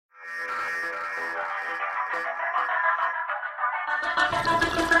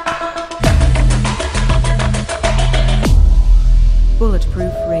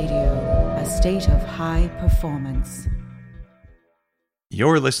Bulletproof Radio, a state of high performance.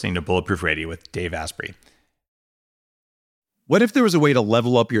 You're listening to Bulletproof Radio with Dave Asprey. What if there was a way to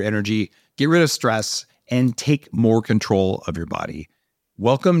level up your energy, get rid of stress, and take more control of your body?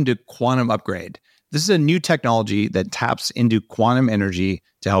 Welcome to Quantum Upgrade. This is a new technology that taps into quantum energy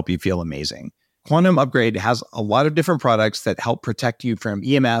to help you feel amazing. Quantum Upgrade has a lot of different products that help protect you from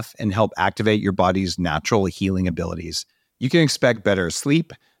EMF and help activate your body's natural healing abilities. You can expect better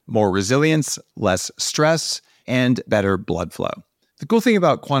sleep, more resilience, less stress, and better blood flow. The cool thing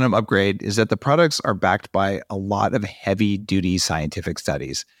about Quantum Upgrade is that the products are backed by a lot of heavy-duty scientific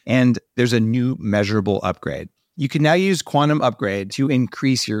studies, and there's a new measurable upgrade. You can now use Quantum Upgrade to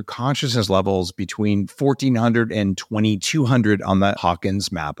increase your consciousness levels between 1,400 and 2,200 on the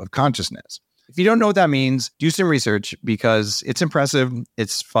Hawkins map of consciousness. If you don't know what that means, do some research because it's impressive,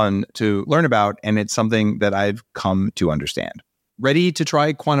 it's fun to learn about, and it's something that I've come to understand. Ready to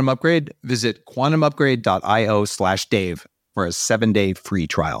try Quantum Upgrade? Visit quantumupgrade.io/Dave for a 7-day free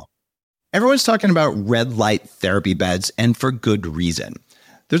trial. Everyone's talking about red light therapy beds, and for good reason.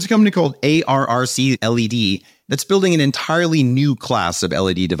 There's a company called ARRC LED that's building an entirely new class of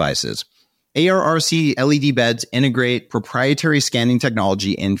LED devices. ARRC LED beds integrate proprietary scanning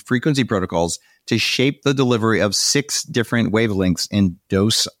technology and frequency protocols to shape the delivery of 6 different wavelengths in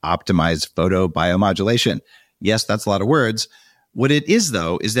dose-optimized photobiomodulation. Yes, that's a lot of words. What it is,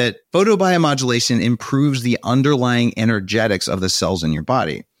 though, is that photobiomodulation improves the underlying energetics of the cells in your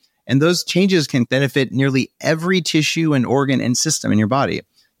body. And those changes can benefit nearly every tissue and organ and system in your body.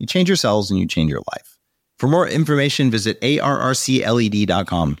 You change your cells and you change your life. For more information, visit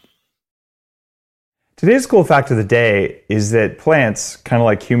arrcled.com. Today's cool fact of the day is that plants, kind of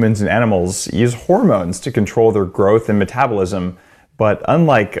like humans and animals, use hormones to control their growth and metabolism. But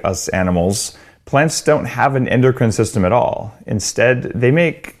unlike us animals, plants don't have an endocrine system at all. Instead, they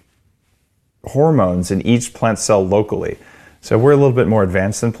make hormones in each plant cell locally. So we're a little bit more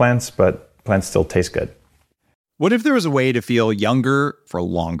advanced than plants, but plants still taste good. What if there was a way to feel younger for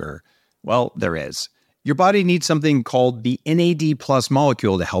longer? Well, there is. Your body needs something called the NAD+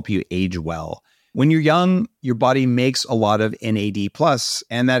 molecule to help you age well. When you're young, your body makes a lot of NAD+,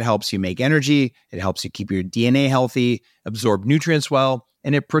 and that helps you make energy, it helps you keep your DNA healthy, absorb nutrients well,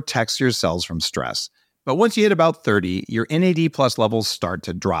 and it protects your cells from stress. But once you hit about 30, your NAD+ levels start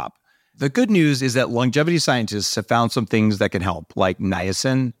to drop. The good news is that longevity scientists have found some things that can help, like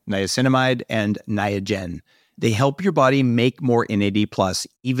niacin, niacinamide, and Niagen. They help your body make more NAD+,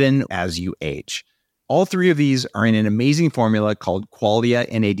 even as you age. All 3 of these are in an amazing formula called Qualia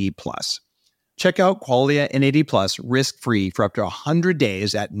NAD+. Check out Qualia NAD+ risk-free for up to 100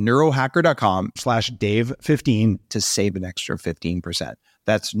 days at neurohacker.com/Dave15 to save an extra 15%.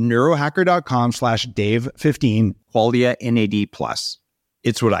 That's neurohacker.com/Dave15, Qualia NAD+.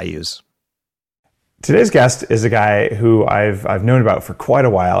 It's what I use. Today's guest is a guy who I've known about for quite a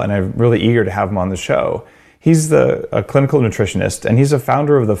while, and I'm really eager to have him on the show. He's a clinical nutritionist, and he's a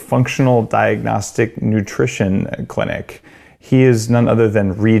founder of the Functional Diagnostic Nutrition Clinic. He is none other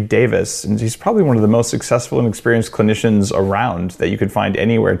than Reed Davis, and he's probably one of the most successful and experienced clinicians around that you could find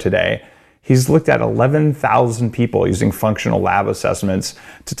anywhere today. He's looked at 11,000 people using functional lab assessments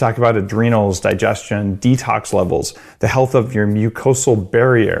to talk about adrenals, digestion, detox levels, the health of your mucosal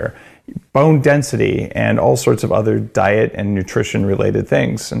barrier, bone density, and all sorts of other diet and nutrition related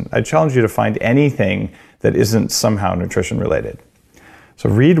things. And I challenge you to find anything that isn't somehow nutrition related. So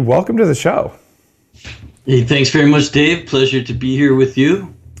Reed, welcome to the show. Hey, thanks very much, Dave. Pleasure to be here with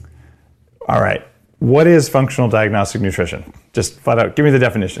you. All right. What is functional diagnostic nutrition? Just flat out, give me the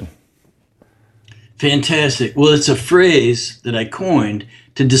definition. Fantastic. Well, it's a phrase that I coined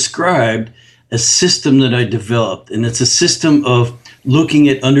to describe a system that I developed. And it's a system of looking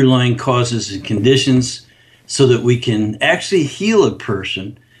at underlying causes and conditions so that we can actually heal a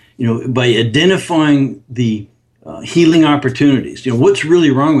person, by identifying the healing opportunities. What's really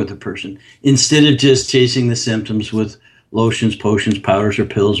wrong with a person, instead of just chasing the symptoms with lotions, potions, powders, or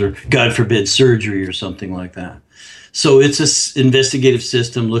pills, or God forbid, surgery or something like that. So it's an investigative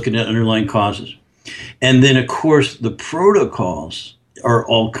system looking at underlying causes. And then, of course, the protocols are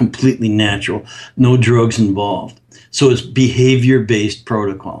all completely natural, no drugs involved. So it's behavior-based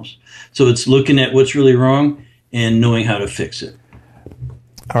protocols. So it's looking at what's really wrong and knowing how to fix it.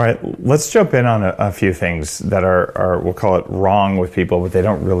 All right, let's jump in on a few things that are, we'll call it wrong with people, but they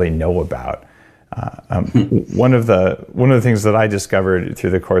don't really know about. One of the things that I discovered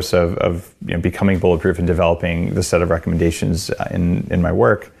through the course of becoming bulletproof and developing the set of recommendations in my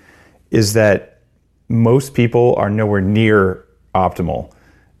work is that most people are nowhere near optimal,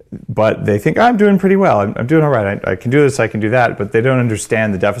 but they think, I'm doing pretty well. I'm doing all right. I can do this, I can do that, but they don't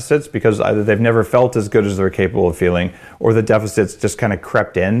understand the deficits because either they've never felt as good as they're capable of feeling, or the deficits just kind of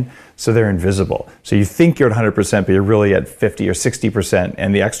crept in, so they're invisible. So you think you're at 100%, but you're really at 50 or 60%,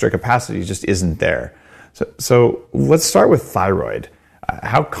 and the extra capacity just isn't there. So let's start with thyroid.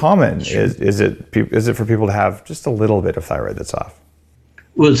 How common is it for people to have just a little bit of thyroid that's off?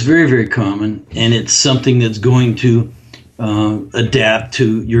 Well, it's very, very common, and it's something that's going to adapt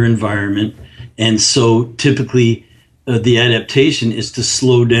to your environment. And so typically the adaptation is to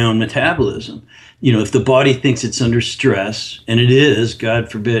slow down metabolism. You know, if the body thinks it's under stress, and it is, God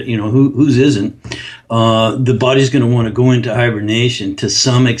forbid, you know, whose isn't, the body's going to want to go into hibernation to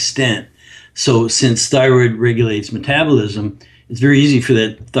some extent. So since thyroid regulates metabolism, it's very easy for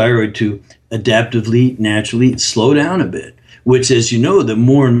that thyroid to adaptively, naturally slow down a bit, which, as you know, the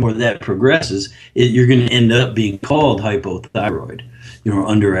more and more that progresses, you're going to end up being called hypothyroid, you know,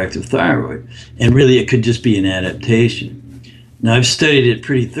 underactive thyroid. And really, it could just be an adaptation. Now, I've studied it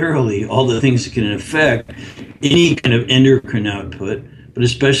pretty thoroughly, all the things that can affect any kind of endocrine output, but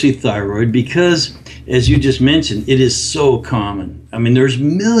especially thyroid, because, as you just mentioned, it is so common. I mean, there's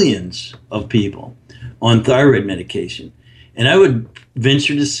millions of people on thyroid medication. And I would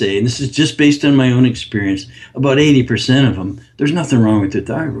venture to say, and this is just based on my own experience, about 80% of them, there's nothing wrong with their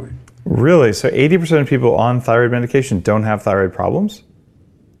thyroid. Really? So 80% of people on thyroid medication don't have thyroid problems?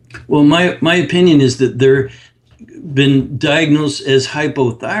 Well, my opinion is that they're been diagnosed as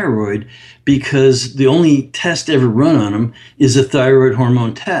hypothyroid because the only test ever run on them is a thyroid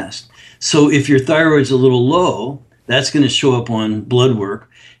hormone test. So if your thyroid's a little low, that's going to show up on blood work.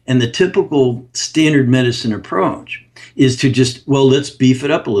 And the typical standard medicine approach is to just, well, let's beef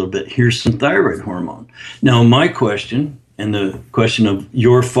it up a little bit. Here's some thyroid hormone. Now, my question, and the question of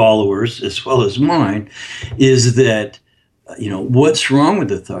your followers as well as mine, is that, you know, what's wrong with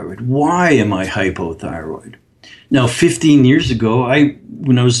the thyroid? Why am I hypothyroid? Now, 15 years ago,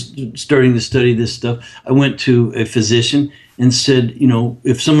 when I was starting to study this stuff, I went to a physician and said, you know,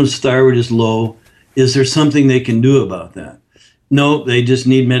 if someone's thyroid is low, is there something they can do about that? No, they just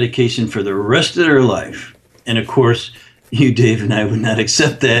need medication for the rest of their life. And of course, you, Dave, and I would not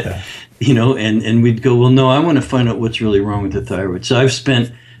accept that, yeah. You know, and we'd go, well, no, I want to find out what's really wrong with the thyroid. So I've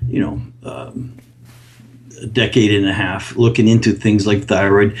spent, you know, a decade and a half looking into things like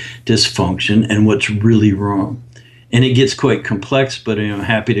thyroid dysfunction and what's really wrong. And it gets quite complex, but I'm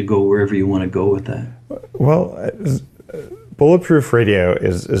happy to go wherever you want to go with that. Well, Bulletproof Radio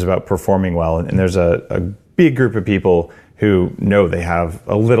is about performing well, and there's a big group of people who know they have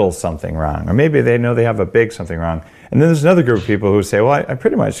a little something wrong, or maybe they know they have a big something wrong. And then there's another group of people who say, well, I'm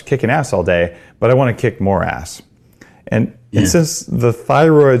pretty much kicking ass all day, but I want to kick more ass. And since the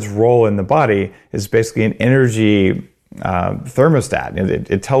thyroid's role in the body is basically an energy thermostat,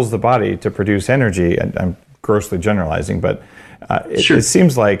 it tells the body to produce energy, and I'm grossly generalizing, but it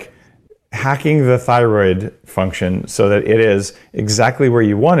seems like hacking the thyroid function so that it is exactly where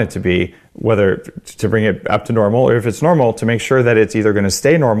you want it to be, whether to bring it up to normal, or if it's normal, to make sure that it's either going to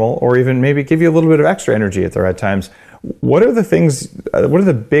stay normal or even maybe give you a little bit of extra energy at the right times. What are the things, what are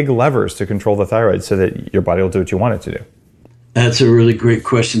the big levers to control the thyroid so that your body will do what you want it to do? That's a really great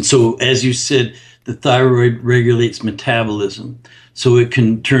question. So as you said, the thyroid regulates metabolism. So it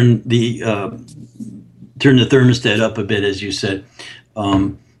can turn the thermostat up a bit, as you said,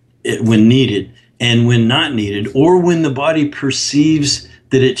 when needed, and when not needed, or when the body perceives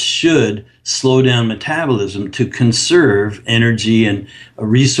that it should slow down metabolism to conserve energy and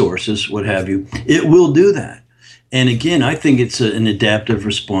resources, what have you, it will do that. And again, I think it's an adaptive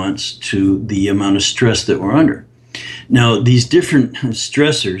response to the amount of stress that we're under. Now, these different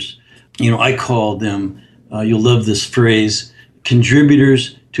stressors, you know, I call them, you'll love this phrase,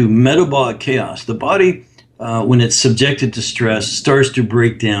 contributors to metabolic chaos. The body, when it's subjected to stress, starts to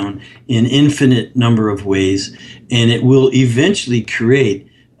break down in infinite number of ways, and it will eventually create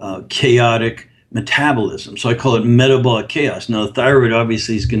chaotic metabolism. So I call it metabolic chaos. Now, the thyroid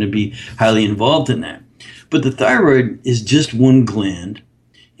obviously is going to be highly involved in that. But the thyroid is just one gland,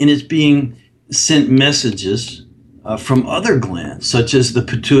 and it's being sent messages from other glands, such as the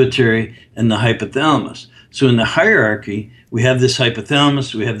pituitary and the hypothalamus. So in the hierarchy, we have this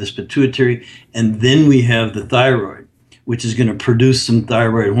hypothalamus, we have this pituitary, and then we have the thyroid, which is going to produce some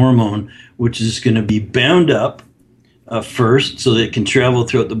thyroid hormone, which is going to be bound up first so that it can travel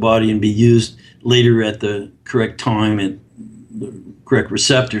throughout the body and be used later at the correct time at the correct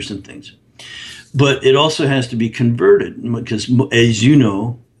receptors and things. But it also has to be converted because, as you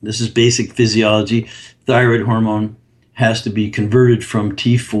know, this is basic physiology, thyroid hormone has to be converted from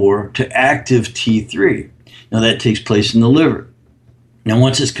T4 to active T3. Now that takes place in the liver. Now,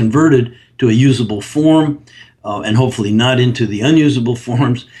 once it's converted to a usable form, and hopefully not into the unusable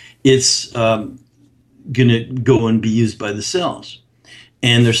forms, it's going to go and be used by the cells.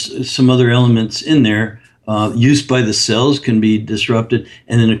 And there's some other elements in there. Use by the cells can be disrupted.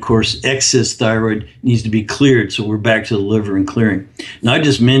 And then, of course, excess thyroid needs to be cleared. So we're back to the liver and clearing. Now, I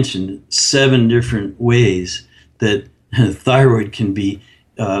just mentioned 7 different ways that thyroid can be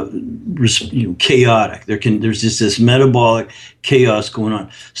chaotic. There's just this metabolic chaos going on.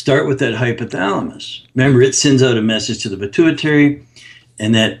 Start with that hypothalamus. Remember, it sends out a message to the pituitary,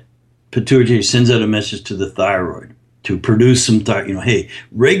 and that pituitary sends out a message to the thyroid to produce some thyroid. Hey,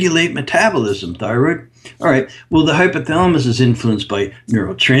 regulate metabolism, thyroid. All right. Well, the hypothalamus is influenced by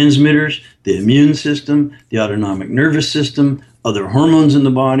neurotransmitters, the immune system, the autonomic nervous system, other hormones in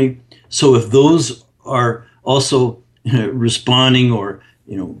the body. So if those are also responding or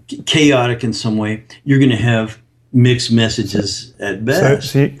chaotic in some way, you're going to have mixed messages at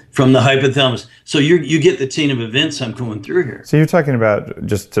best from the hypothalamus. So you get the chain of events I'm going through here. So you're talking about,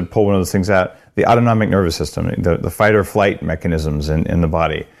 just to pull one of those things out, the autonomic nervous system, the fight or flight mechanisms in the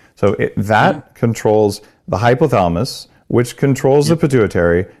body. So that controls the hypothalamus, which controls the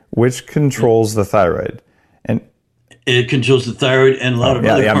pituitary, which controls the thyroid. And it controls the thyroid and a lot of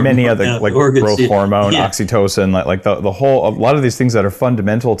other hormones, many other organs, growth hormone, oxytocin, like the whole, a lot of these things that are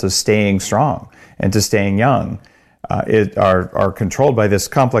fundamental to staying strong and to staying young are controlled by this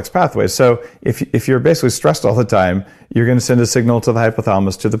complex pathway. So if you're basically stressed all the time, you're going to send a signal to the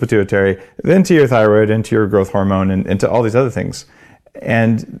hypothalamus, to the pituitary, then to your thyroid, and to your growth hormone, and to all these other things.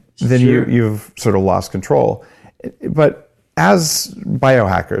 And then you've sort of lost control. But as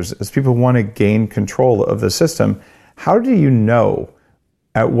biohackers, as people want to gain control of the system, how do you know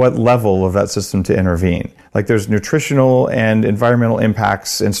at what level of that system to intervene? Like, there's nutritional and environmental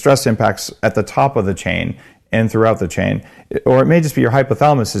impacts and stress impacts at the top of the chain and throughout the chain. Or it may just be your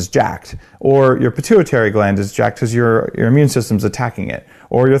hypothalamus is jacked, or your pituitary gland is jacked because your immune system's attacking it,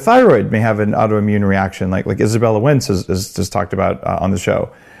 or your thyroid may have an autoimmune reaction, like Isabella Wentz has just talked about on the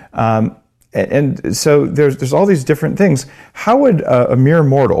show. And so there's all these different things. How would a mere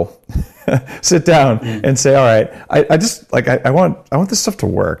mortal sit down and say, all right, I want this stuff to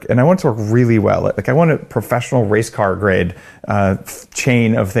work, and I want it to work really well. Like, I want a professional race car grade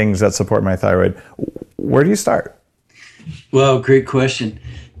chain of things that support my thyroid. Where do you start? Well, great question.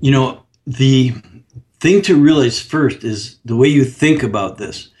 The thing to realize first is the way you think about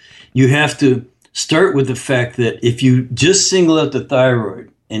this. You have to start with the fact that if you just single out the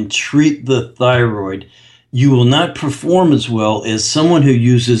thyroid and treat the thyroid, you will not perform as well as someone who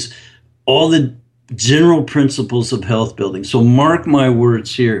uses all the general principles of health building. So mark my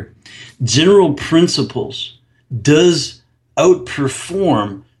words here. General principles does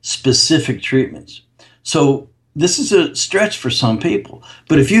outperform specific treatments. So this is a stretch for some people.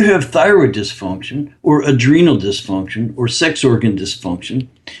 But if you have thyroid dysfunction or adrenal dysfunction or sex organ dysfunction,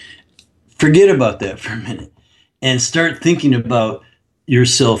 forget about that for a minute and start thinking about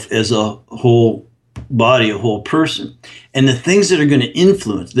yourself as a whole body, a whole person. And the things that are going to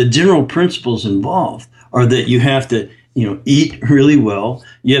influence, the general principles involved are that you have to, eat really well.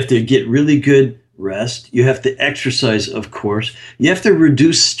 You have to get really good rest. You have to exercise, of course. You have to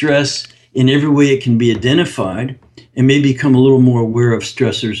reduce stress in every way it can be identified, and maybe become a little more aware of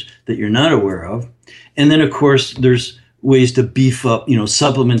stressors that you're not aware of. And then, of course, there's ways to beef up,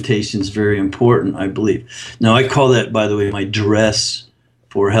 supplementation is very important, I believe. Now, I call that, by the way, my DRESS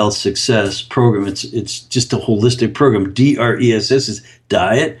for Health Success program. It's just a holistic program. DRESS is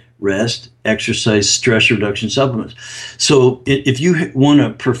diet, rest, exercise, stress reduction supplements. So if you want to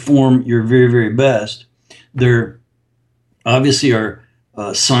perform your very, very best, there obviously are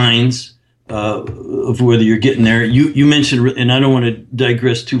signs of whether you're getting there. You mentioned, and I don't want to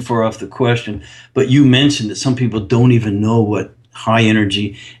digress too far off the question, but you mentioned that some people don't even know what high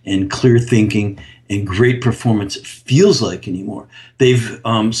energy and clear thinking and great performance feels like anymore. They've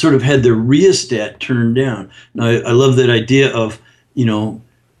sort of had their rheostat turned down. Now, I love that idea of,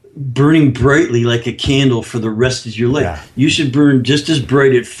 burning brightly like a candle for the rest of your life. Yeah. You should burn just as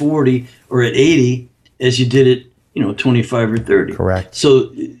bright at 40 or at 80 as you did at 25 or 30. Correct.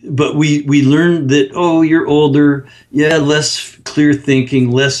 So, but we learned that, you're older, less clear thinking,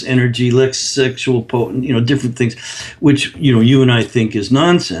 less energy, less sexual potent, different things, which, you and I think is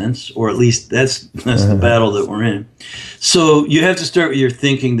nonsense, or at least that's the battle that we're in. So you have to start with your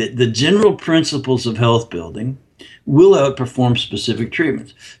thinking that the general principles of health building will outperform specific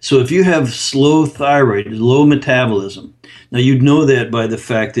treatments. So if you have slow thyroid, low metabolism, now you'd know that by the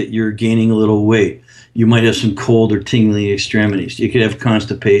fact that you're gaining a little weight. You might have some cold or tingling extremities. You could have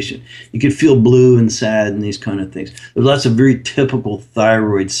constipation. You could feel blue and sad and these kind of things. There's lots of very typical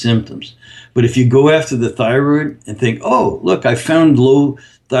thyroid symptoms. But if you go after the thyroid and think, oh, look, I found low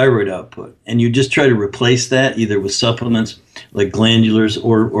thyroid output, and you just try to replace that either with supplements like glandulars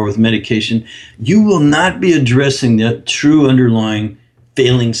or with medication, you will not be addressing the true underlying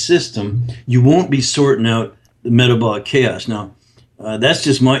failing system. You won't be sorting out the metabolic chaos. Now, that's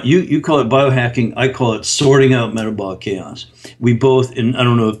just you call it biohacking. I call it sorting out metabolic chaos. We both, and I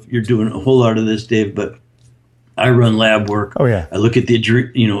don't know if you're doing a whole lot of this, Dave, but I run lab work. Oh, yeah. I look at the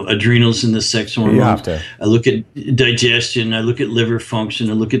adrenals and the sex hormones. You have to. I look at digestion. I look at liver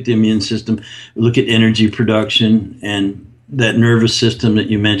function. I look at the immune system. I look at energy production and that nervous system that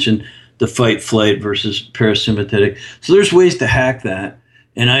you mentioned, the fight, flight versus parasympathetic. So there's ways to hack that.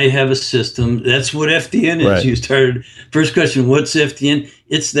 And I have a system. That's what FDN is. Right. You started. First question, what's FDN?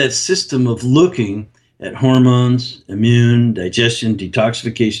 It's that system of looking at hormones, immune, digestion,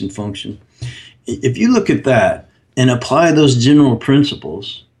 detoxification function. If you look at that and apply those general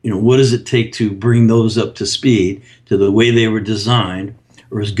principles, what does it take to bring those up to speed to the way they were designed,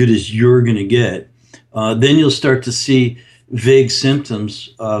 or as good as you're going to get, then you'll start to see vague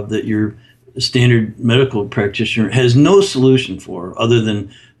symptoms that your standard medical practitioner has no solution for other than,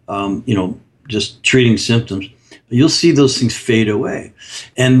 just treating symptoms. You'll see those things fade away.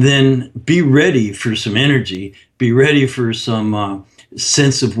 And then be ready for some energy, be ready for some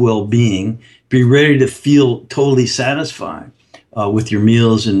sense of well-being, be ready to feel totally satisfied with your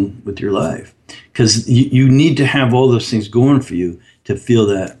meals and with your life. Because you need to have all those things going for you to feel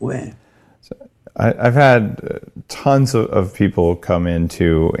that way. I've had tons of people come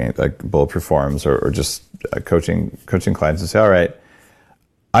into like Bulletproof forums or just coaching clients and say, all right,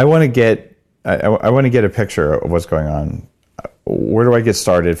 I want to get a picture of what's going on. Where do I get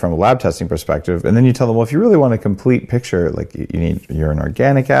started from a lab testing perspective? And then you tell them, well, if you really want a complete picture, like you need urine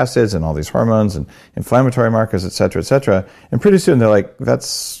organic acids and all these hormones and inflammatory markers, et cetera, et cetera. And pretty soon they're like,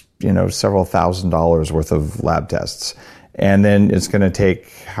 that's, several $1,000s worth of lab tests. And then it's going to take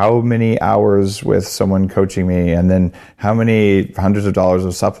how many hours with someone coaching me, and then how many hundreds of dollars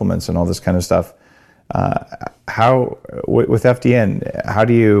of supplements and all this kind of stuff. With FDN, how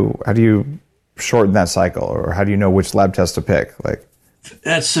do you shorten that cycle, or how do you know which lab test to pick?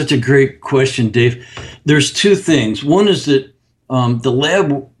 That's such a great question, Dave. There's two things. One is that the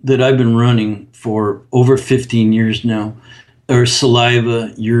lab that I've been running for over 15 years now are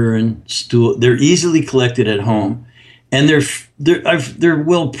saliva, urine, stool. They're easily collected at home. And they're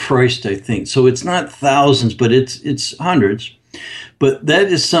well priced, I think. So it's not thousands, but it's hundreds. But that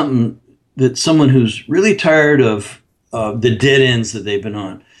is something that someone who's really tired of the dead ends that they've been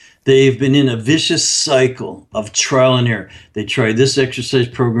on. They've been in a vicious cycle of trial and error. They tried this exercise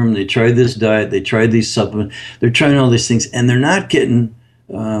program, they tried this diet, they tried these supplements, they're trying all these things, and they're not getting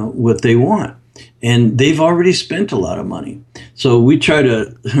what they want. And they've already spent a lot of money. So we try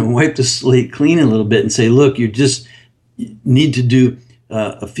to wipe the slate clean a little bit and say, look, you need to do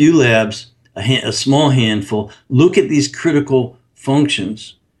a few labs, a small handful, look at these critical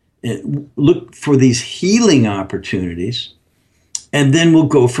functions, look for these healing opportunities, and then we'll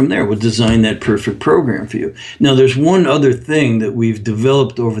go from there. We'll design that perfect program for you. Now, there's one other thing that we've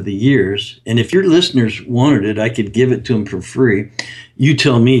developed over the years, and if your listeners wanted it, I could give it to them for free. You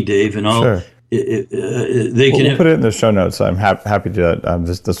tell me, Dave, and I'll... Sure. We'll put it in the show notes. I'm happy to.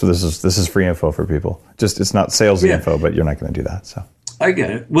 This is free info for people. It's not salesy info, but you're not going to do that. So I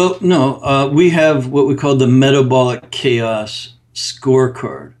get it. Well, no, we have what we call the Metabolic Chaos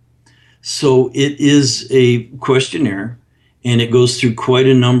Scorecard. So it is a questionnaire, and it goes through quite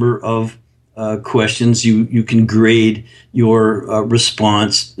a number of questions. You can grade your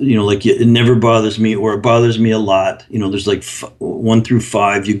response, like it never bothers me or it bothers me a lot. There's like 1 through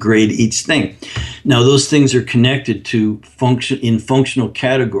 5, you grade each thing. Now those things are connected to functional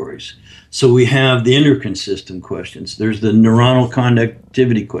categories. So we have the endocrine system questions. There's the neuronal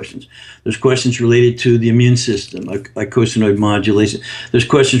conductivity questions. There's questions related to the immune system, like icosanoid modulation. There's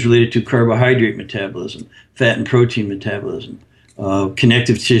questions related to carbohydrate metabolism, fat and protein metabolism,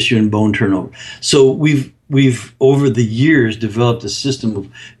 connective tissue and bone turnover. So we've over the years developed a system of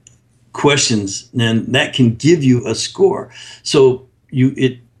questions, and that can give you a score. So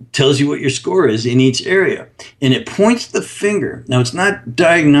it tells you what your score is in each area, and it points the finger. Now, it's not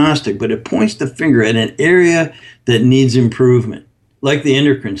diagnostic, but it points the finger at an area that needs improvement, like the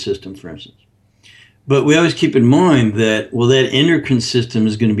endocrine system, for instance. But we always keep in mind that, that endocrine system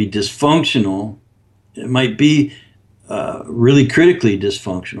is going to be dysfunctional. It might be really critically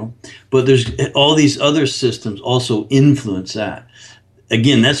dysfunctional, but there's all these other systems also influence that.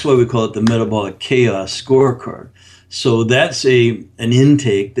 again, that's why we call it the metabolic chaos scorecard. So that's an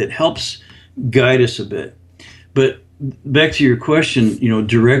intake that helps guide us a bit. But back to your question,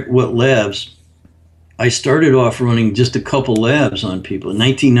 direct what labs? I started off running just a couple labs on people. In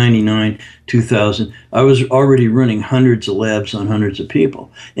 1999, 2000, I was already running hundreds of labs on hundreds of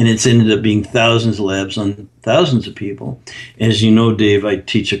people. And it's ended up being thousands of labs on thousands of people. As you know, Dave, I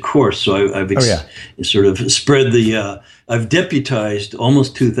teach a course. So I've sort of spread I've deputized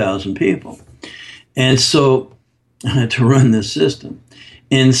almost 2,000 people. And so to run this system.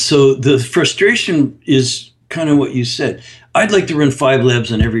 And so the frustration is kind of what you said. I'd like to run 5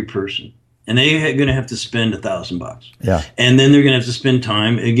 labs on every person. And they're going to have to spend $1,000. Yeah. And then they're going to have to spend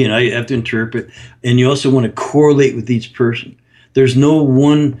time. Again, I have to interpret. And you also want to correlate with each person. There's no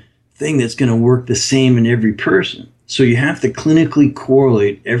one thing that's going to work the same in every person. So you have to clinically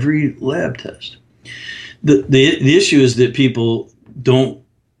correlate every lab test. The issue is that people don't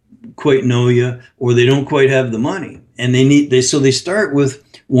quite know you, or they don't quite have the money. And so they start with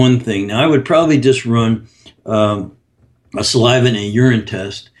one thing. Now, I would probably just run a saliva and a urine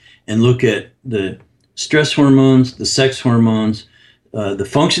test and look at the stress hormones, the sex hormones, the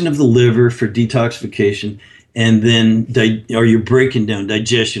function of the liver for detoxification, and then are you breaking down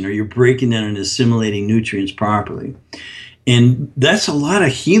digestion? Are you breaking down and assimilating nutrients properly? And that's a lot of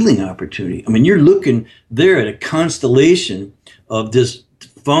healing opportunity. I mean, you're looking there at a constellation of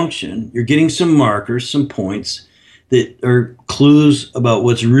dysfunction. You're getting some markers, some points that are clues about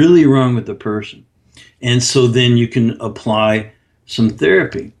what's really wrong with the person. And so then you can apply some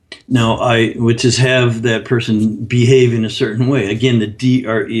therapy. Now, which is have that person behave in a certain way. Again, the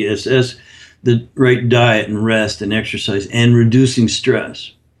DRESS, the right diet and rest and exercise and reducing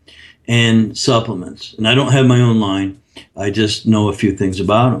stress and supplements. And I don't have my own line. I just know a few things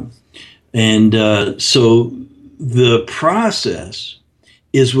about them. And so the process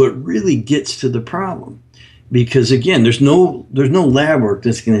is what really gets to the problem. Because again, there's no lab work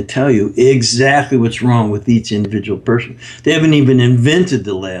that's going to tell you exactly what's wrong with each individual person. They haven't even invented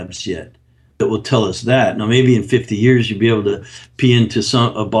the labs yet that will tell us that. Now, maybe in 50 years, you'll be able to pee into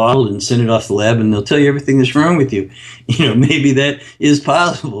a bottle and send it off the lab, and they'll tell you everything that's wrong with you. Maybe that is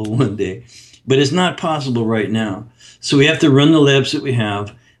possible one day, but it's not possible right now. So we have to run the labs that we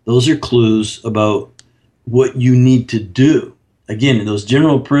have. Those are clues about what you need to do. Again, in those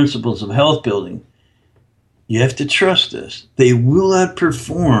general principles of health building, you have to trust this. They will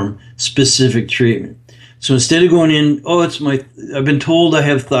outperform specific treatment. So instead of going in, I've been told I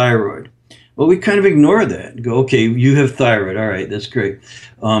have thyroid. Well, we kind of ignore that and go, okay, you have thyroid. All right, that's great.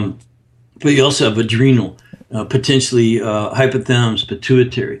 But you also have adrenal, potentially hypothalamus,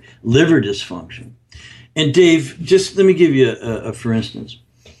 pituitary, liver dysfunction. And Dave, just let me give you a for instance.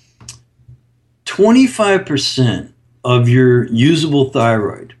 25% of your usable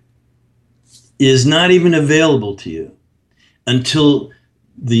thyroid is not even available to you until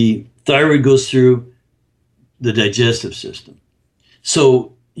the thyroid goes through the digestive system.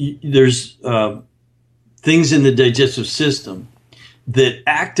 So there's things in the digestive system that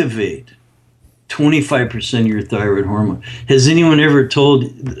activate 25% of your thyroid hormone. Has anyone ever told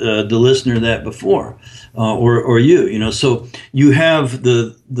the listener that before, or you? So you have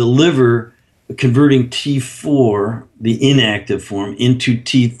the liver converting T4, the inactive form, into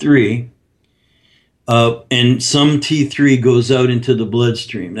T3. And some T3 goes out into the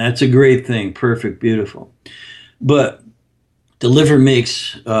bloodstream. That's a great thing. Perfect. Beautiful. But the liver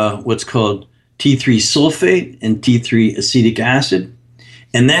makes what's called T3 sulfate and T3 acetic acid.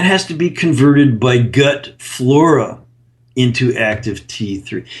 And that has to be converted by gut flora into active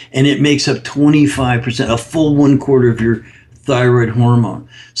T3. And it makes up 25%, a full 1/4 of your thyroid hormone.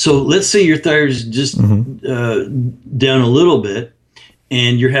 So let's say your thyroid is just down a little bit,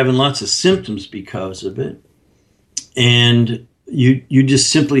 and you're having lots of symptoms because of it, and you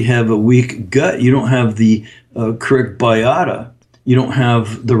just simply have a weak gut. You don't have the correct biota. You don't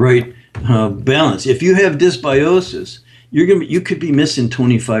have the right balance. If you have dysbiosis, you could be missing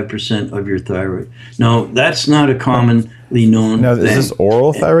 25% of your thyroid. Now, that's not a commonly known thing. Is this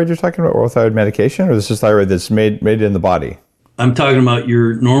oral thyroid you're talking about, oral thyroid medication, or is this thyroid that's made in the body? I'm talking about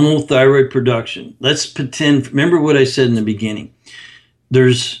your normal thyroid production. Let's pretend, remember what I said in the beginning.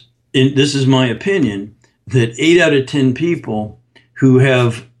 This is my opinion, that 8 out of 10 people who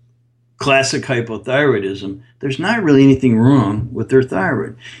have classic hypothyroidism, there's not really anything wrong with their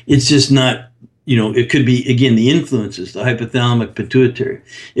thyroid. It's just not, it could be, again, the influences, the hypothalamic pituitary.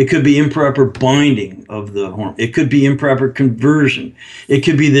 It could be improper binding of the hormone. It could be improper conversion. It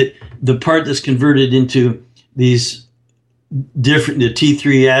could be that the part that's converted into these different, the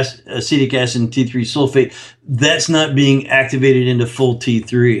T3 acetic acid and T3 sulfate, that's not being activated into full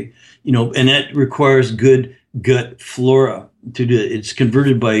T3, and that requires good gut flora to do it. It's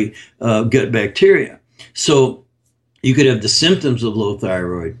converted by gut bacteria. So you could have the symptoms of low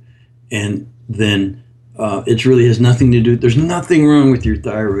thyroid, and then it really has nothing to do, there's nothing wrong with your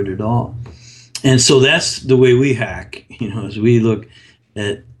thyroid at all. And so that's the way we hack, as we look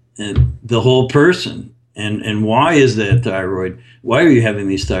at the whole person. And why is that thyroid? Why are you having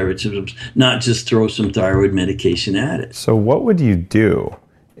these thyroid symptoms? Not just throw some thyroid medication at it. So what would you do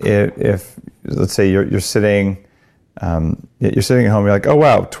if let's say you're sitting at home, you're like, oh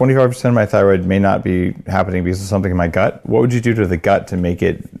wow, 25% of my thyroid may not be happening because of something in my gut. What would you do to the gut to make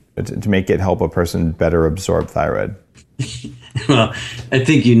it help a person better absorb thyroid? Well, I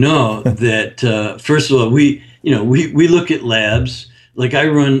think that first of all, we look at labs. Like I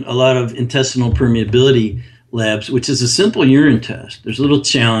run a lot of intestinal permeability labs, which is a simple urine test. There's a little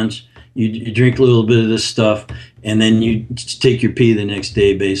challenge. You drink a little bit of this stuff, and then you take your pee the next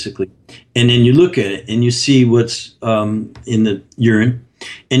day, basically. And then you look at it, and you see what's in the urine.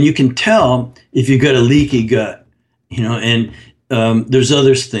 And you can tell if you've got a leaky gut, and there's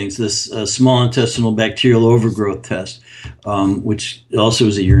other things. This small intestinal bacterial overgrowth test, which also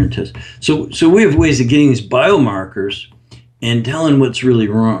is a urine test. So we have ways of getting these biomarkers and telling what's really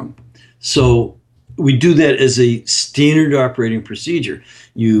wrong. So we do that as a standard operating procedure.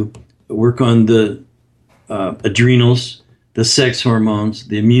 You work on the adrenals, the sex hormones,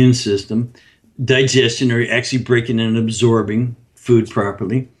 the immune system, digestion, are you actually breaking and absorbing food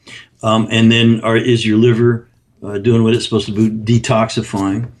properly? And then is your liver doing what it's supposed to do,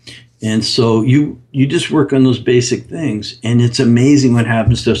 detoxifying? And so you just work on those basic things, and it's amazing what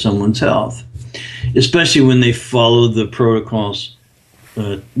happens to someone's health, especially when they follow the protocols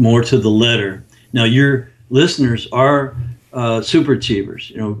more to the letter. Now, your listeners are super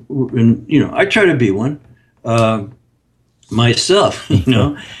achievers, and I try to be one myself.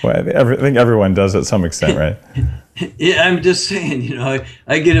 Well, I think everyone does at some extent, right? Yeah, I'm just saying.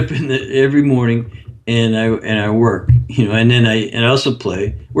 I get up every morning and I work. And then I also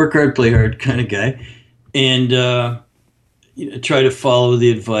work hard, play hard kind of guy, and try to follow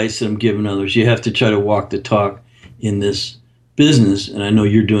the advice that I'm giving others. You have to try to walk the talk in this business, and I know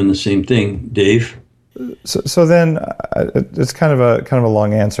you're doing the same thing, Dave. So then, it's kind of a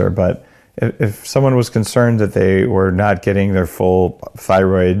long answer, but if someone was concerned that they were not getting their full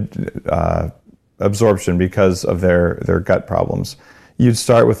thyroid absorption because of their gut problems, you'd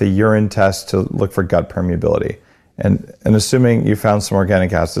start with a urine test to look for gut permeability. And assuming you found some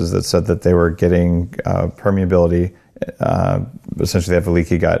organic acids that said that they were getting permeability, essentially they have a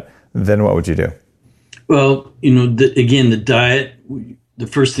leaky gut, then what would you do? Well, again, the diet, the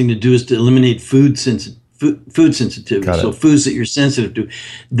first thing to do is to eliminate food sensitivity. So foods that you're sensitive to,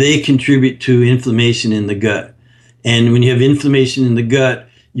 they contribute to inflammation in the gut. And when you have inflammation in the gut,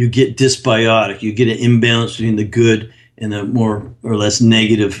 you get dysbiotic. You get an imbalance between the good and the more or less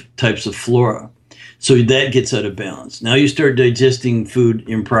negative types of flora. So that gets out of balance. Now you start digesting food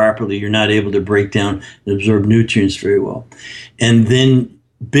improperly. You're not able to break down and absorb nutrients very well. And then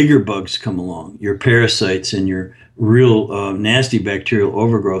bigger bugs come along, your parasites and your real nasty bacterial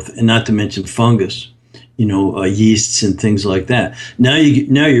overgrowth, and not to mention fungus, yeasts and things like that. Now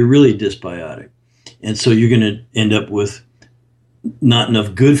you're really dysbiotic. And so you're going to end up with not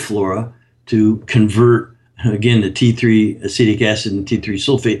enough good flora to convert, again, the T3 acetic acid and T3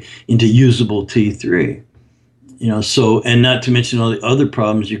 sulfate into usable T3. And not to mention all the other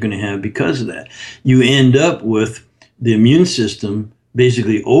problems you're going to have because of that. You end up with the immune system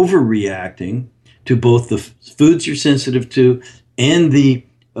basically overreacting to both the foods you're sensitive to and the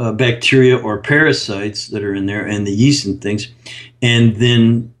bacteria or parasites that are in there and the yeast and things. And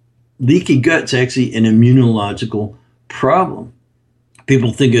then leaky gut's actually an immunological problem.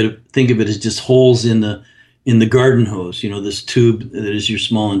 People think of it as just holes in the garden hose, this tube that is your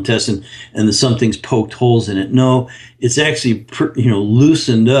small intestine, and something's poked holes in it. No, it's actually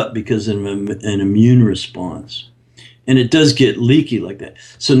loosened up because of an immune response. And it does get leaky like that.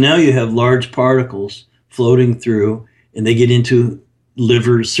 So now you have large particles floating through, and they get into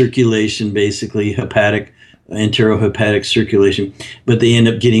liver circulation, basically enterohepatic circulation, but they end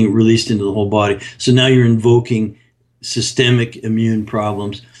up getting released into the whole body. So now you're invoking systemic immune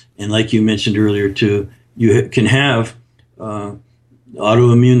problems. And like you mentioned earlier too, you can have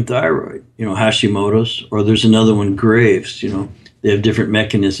autoimmune thyroid, Hashimoto's, or there's another one, Graves. They have different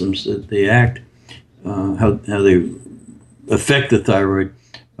mechanisms that they act, how they affect the thyroid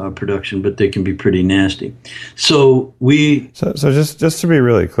production, but they can be pretty nasty. So just to be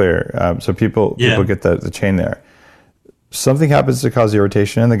really clear, so people get the chain there. something happens to cause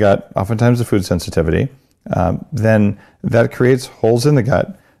irritation in the gut, oftentimes the food sensitivity. Then that creates holes in the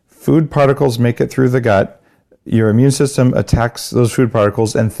gut. Food particles make it through the gut. Your immune system attacks those food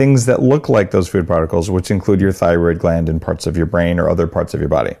particles and things that look like those food particles, which include your thyroid gland and parts of your brain or other parts of your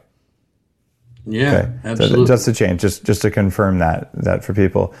body. Yeah, okay. absolutely. So just to change, just to confirm that for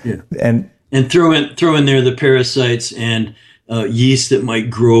people. Yeah. And throw in there the parasites and yeast that might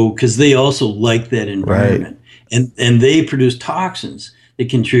grow, because they also like that environment. Right. And they produce toxins that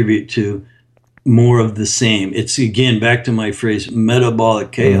contribute to more of the same. It's, again, back to my phrase,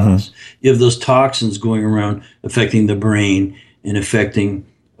 metabolic chaos. Mm-hmm. You have those toxins going around affecting the brain and affecting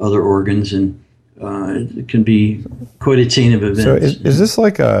other organs, and it can be quite a chain of events. So is this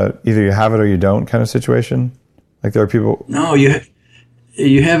like a either you have it or you don't kind of situation? Like there are people... No,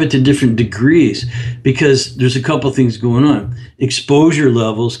 you have it to different degrees, because there's a couple things going on. Exposure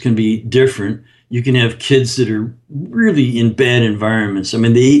levels can be different. You can have kids that are really in bad environments. I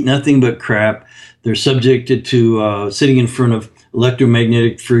mean, they eat nothing but crap. They're subjected to sitting in front of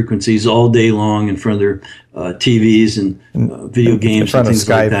electromagnetic frequencies all day long in front of their TVs and video games in front and of things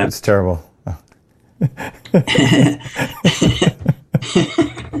Skype, like that. It's terrible.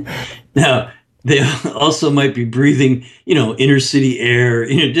 Now, they also might be breathing, inner city air,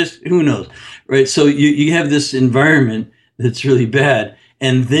 just who knows, right? So you have this environment that's really bad.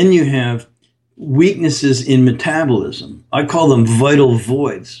 And then you have weaknesses in metabolism. I call them vital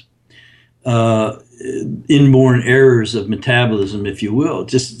voids, inborn errors of metabolism, if you will.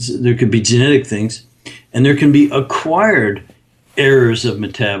 Just there could be genetic things, and there can be acquired errors of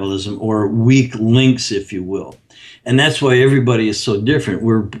metabolism, or weak links, if you will. And that's why everybody is so different.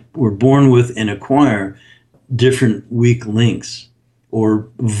 We're born with and acquire different weak links or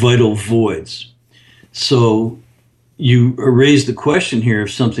vital voids. So you raised the question here of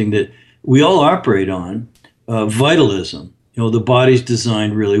something that we all operate on, vitalism. The body's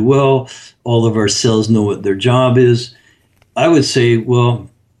designed really well. All of our cells know what their job is. I would say, well,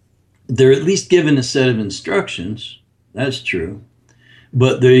 they're at least given a set of instructions. That's true.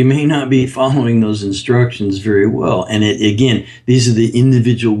 But they may not be following those instructions very well. And again, these are the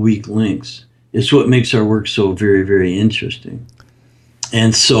individual weak links. It's what makes our work so very, very interesting.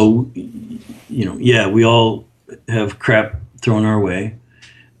 And so, we all have crap thrown our way.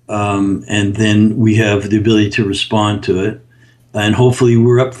 And then we have the ability to respond to it. And hopefully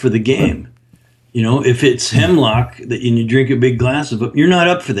we're up for the game. If it's hemlock and you drink a big glass of it, you're not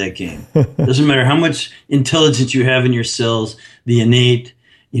up for that game. Doesn't matter how much intelligence you have in your cells, the innate,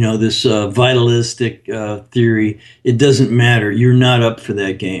 this vitalistic theory, it doesn't matter. You're not up for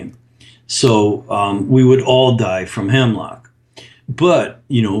that game. So we would all die from hemlock. But,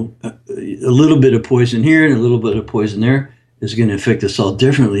 a little bit of poison here and a little bit of poison there is going to affect us all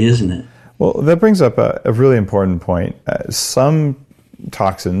differently, isn't it? Well, that brings up a really important point. Some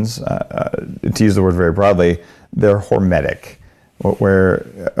toxins, to use the word very broadly, they're hormetic, where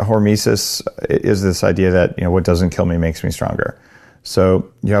hormesis is this idea that, what doesn't kill me makes me stronger.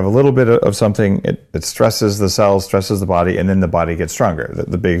 So you have a little bit of something, it stresses the cells, stresses the body, and then the body gets stronger.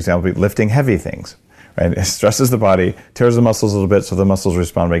 The big example would be lifting heavy things. Right? It stresses the body, tears the muscles a little bit, so the muscles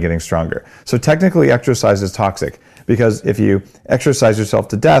respond by getting stronger. So technically, exercise is toxic, because if you exercise yourself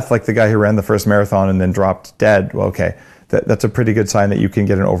to death, like the guy who ran the first marathon and then dropped dead, well, okay, that's a pretty good sign that you can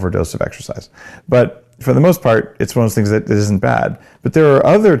get an overdose of exercise. But for the most part, it's one of those things that isn't bad. But there are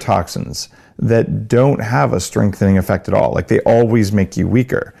other toxins that don't have a strengthening effect at all. Like they always make you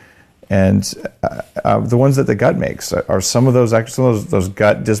weaker. And the ones that the gut makes, are some of those those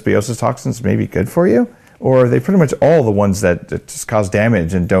gut dysbiosis toxins maybe good for you? Or are they pretty much all the ones that just cause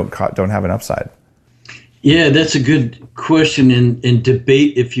damage and don't have an upside? Yeah, that's a good question and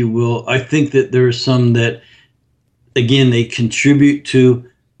debate, if you will. I think that there are some that, again, they contribute to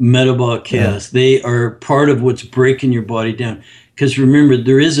metabolic chaos. Yeah. They are part of what's breaking your body down. Because remember,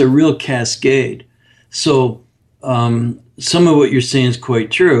 there is a real cascade. So some of what you're saying is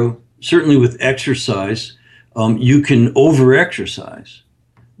quite true. Certainly with exercise, you can over-exercise,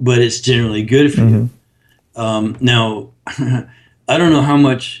 but it's generally good for you. Now, I don't know how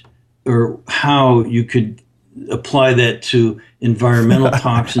much or how you could apply that to environmental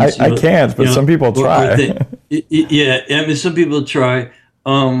toxins. I can't, but some people try. Some people try.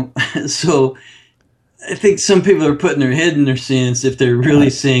 So I think some people are putting their head in their sands if they're really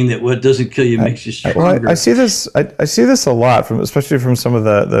saying that what doesn't kill you makes you stronger. Well, I see this. I see this a lot, especially from some of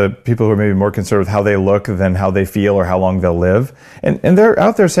the people who are maybe more concerned with how they look than how they feel or how long they'll live. And they're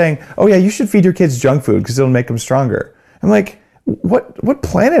out there saying, "Oh yeah, you should feed your kids junk food because it'll make them stronger." I'm like, what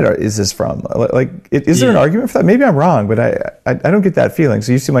planet is this from? Like, is there an argument for that? Maybe I'm wrong, but I don't get that feeling.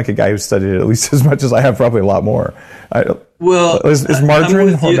 So you seem like a guy who studied it at least as much as I have, probably a lot more. Is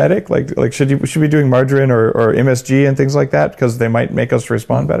margarine hormetic? Like should we be doing margarine or MSG and things like that because they might make us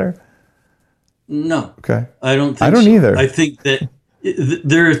respond better? No. Okay. I don't either. I think that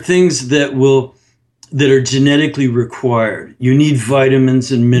there are things that are genetically required. You need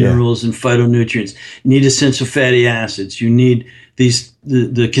vitamins and minerals and phytonutrients. You need essential fatty acids. You need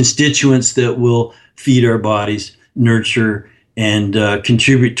the constituents that will feed our bodies, nurture, and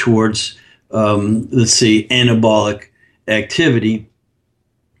contribute towards, let's say, anabolic activity.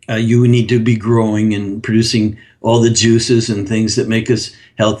 You need to be growing and producing all the juices and things that make us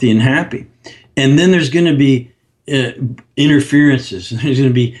healthy and happy. And then there's going to be interferences. There's going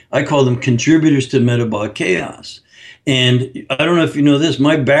to be, I call them contributors to metabolic chaos. And I don't know if you know this,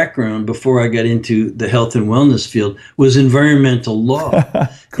 my background before I got into the health and wellness field was environmental law.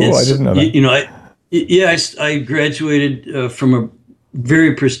 Cool, I didn't know that. I graduated from a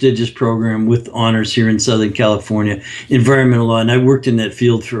very prestigious program with honors here in Southern California, environmental law, and I worked in that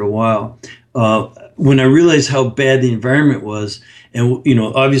field for a while. When I realized how bad the environment was, and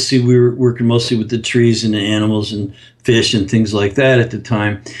obviously we were working mostly with the trees and the animals and fish and things like that at the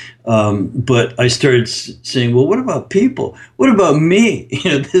time. But I started saying, well, what about people? What about me?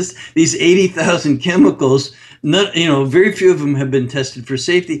 These 80,000 chemicals, very few of them have been tested for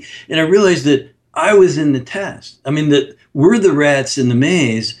safety. And I realized that I was in the test. I mean, that we're the rats in the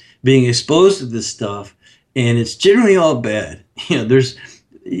maze being exposed to this stuff, and it's generally all bad.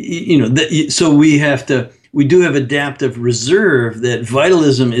 So we do have adaptive reserve, that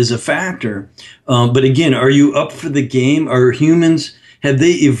vitalism is a factor. But again, are you up for the game? Are humans, have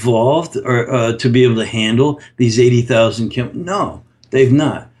they evolved to be able to handle these 80,000 No, they've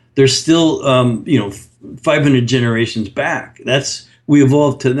not. They're still, 500 generations back. We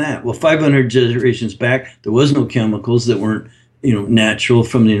evolved to that. Well, 500 generations back, there was no chemicals that weren't, natural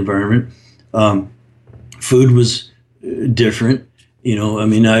from the environment. Food was different. I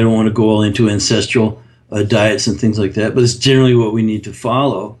don't want to go all into ancestral diets and things like that, but it's generally what we need to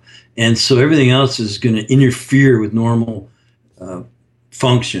follow. And so everything else is going to interfere with normal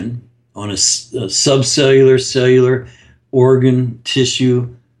function on a subcellular, cellular, organ,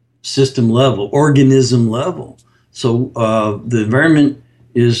 tissue, system level, organism level. So the environment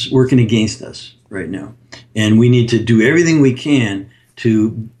is working against us right now. And we need to do everything we can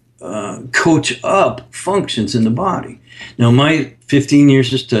to coach up functions in the body. Now, my 15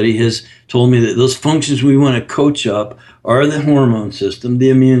 years of study has told me that those functions we want to coach up are the hormone system, the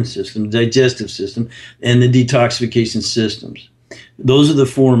immune system, digestive system, and the detoxification systems. Those are the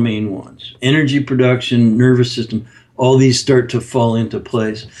four main ones. Energy production, nervous system, all these start to fall into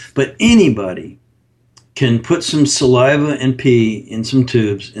place. But anybody can put some saliva and pee in some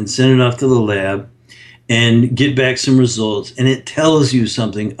tubes and send it off to the lab and get back some results. And it tells you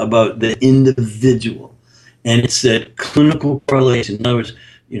something about the individual. And it's that clinical correlation. In other words,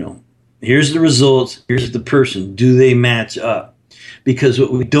 here's the results, here's the person. Do they match up? Because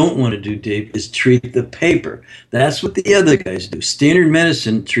what we don't want to do, Dave, is treat the paper. That's what the other guys do. Standard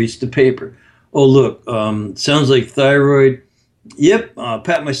medicine treats the paper. Oh, look, sounds like thyroid. Yep,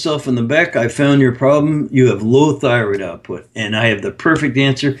 pat myself on the back. I found your problem. You have low thyroid output, and I have the perfect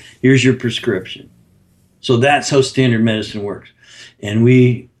answer. Here's your prescription. So that's how standard medicine works. And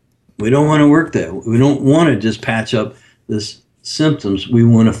we don't want to work that. We don't want to just patch up this symptoms. We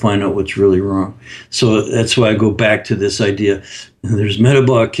want to find out what's really wrong. So that's why I go back to this idea. There's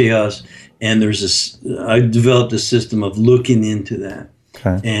metabolic chaos, and I developed a system of looking into that.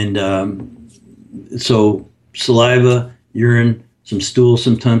 Okay. And so saliva, urine, some stool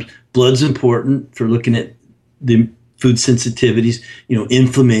sometimes. Blood's important for looking at the food sensitivities,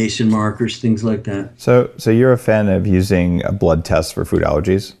 inflammation markers, things like that. So you're a fan of using a blood test for food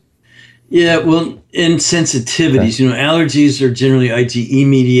allergies? Yeah, well, and sensitivities, allergies are generally IgE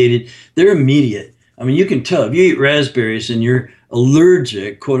mediated. They're immediate. I mean, you can tell if you eat raspberries and you're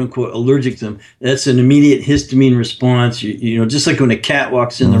allergic, quote unquote, allergic to them, that's an immediate histamine response. Just like when a cat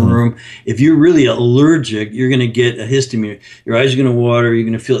walks in the room, if you're really allergic, you're going to get a histamine. Your eyes are going to water, you're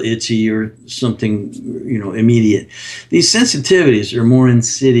going to feel itchy or something, immediate. These sensitivities are more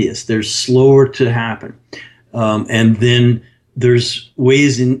insidious. They're slower to happen. And then there's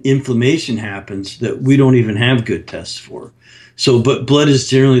ways inflammation happens that we don't even have good tests for. But blood is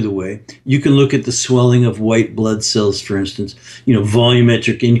generally the way. You can look at the swelling of white blood cells, for instance,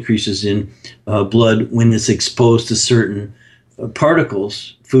 volumetric increases in blood when it's exposed to certain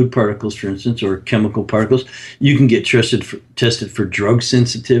particles, food particles, for instance, or chemical particles. You can get tested for drug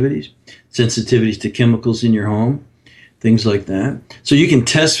sensitivities to chemicals in your home. things like that. So you can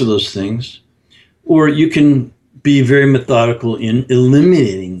test for those things, or you can be very methodical in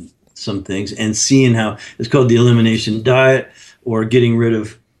eliminating some things and seeing how it's called the elimination diet, or getting rid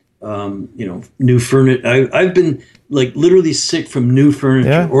of, new furniture. I've been like literally sick from new furniture.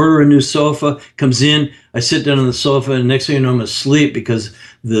 Yeah. Order a new sofa, comes in, I sit down on the sofa, and next thing you know, I'm asleep because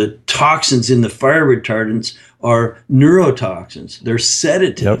the toxins in the fire retardants are neurotoxins. They're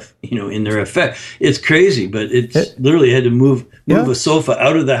sedative, in their effect. It's crazy, but literally had to move a sofa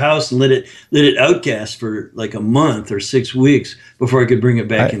out of the house and let it outgas for like a month or 6 weeks before I could bring it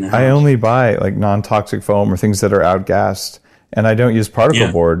back in the house. I only buy like non-toxic foam or things that are outgassed, and I don't use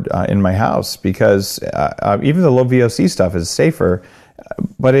particle board in my house because even the low VOC stuff is safer.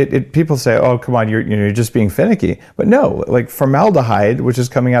 But people say, "Oh, come on, you're just being finicky." But no, like formaldehyde, which is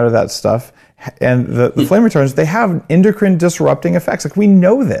coming out of that stuff, and the flame retardants, they have endocrine disrupting effects. Like we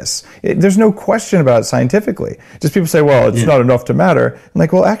know this. There's no question about it scientifically. Just people say, "Well, it's not enough to matter." I'm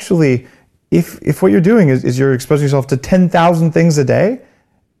like, well, actually, if what you're doing is you're exposing yourself to 10,000 things a day,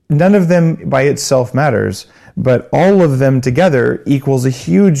 none of them by itself matters. But all of them together equals a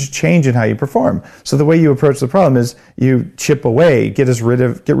huge change in how you perform. So the way you approach the problem is you chip away, get rid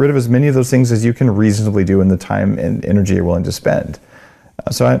of as many of those things as you can reasonably do in the time and energy you're willing to spend.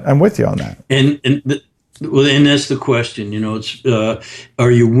 So I'm with you on that. And that's the question. It's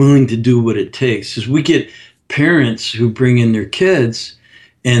are you willing to do what it takes? Because we get parents who bring in their kids,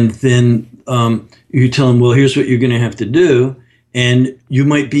 and then you tell them, well, here's what you're going to have to do. And you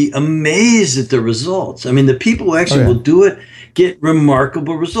might be amazed at the results. I mean, the people who actually will do it get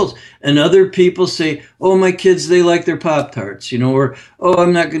remarkable results. And other people say, oh, my kids, they like their Pop-Tarts, or, oh,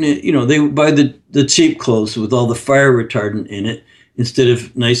 I'm not going to, they buy the cheap clothes with all the fire retardant in it instead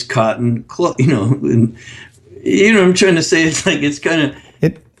of nice cotton clothes, And, I'm trying to say, it's like, it's kind of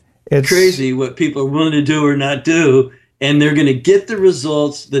it's crazy what people are willing to do or not do. And they're going to get the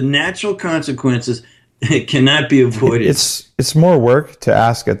results, the natural consequences. It cannot be avoided. It's more work to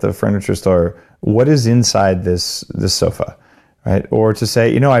ask at the furniture store, what is inside this sofa, right? Or to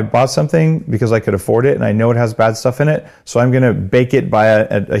say, I bought something because I could afford it and I know it has bad stuff in it, so I'm going to bake it by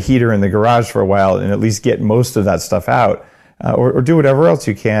a heater in the garage for a while and at least get most of that stuff out, or do whatever else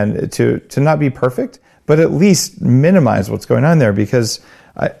you can to not be perfect, but at least minimize what's going on there, because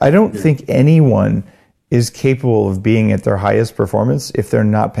I don't think anyone is capable of being at their highest performance if they're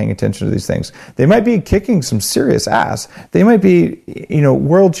not paying attention to these things. They might be kicking some serious ass. They might be,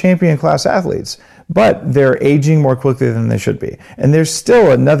 world champion class athletes, but they're aging more quickly than they should be. And there's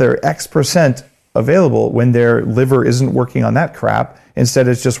still another X% available when their liver isn't working on that crap. Instead,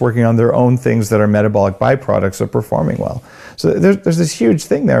 it's just working on their own things that are metabolic byproducts of performing well. So there's this huge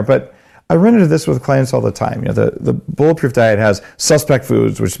thing there, but I run into this with clients all the time. The Bulletproof diet has suspect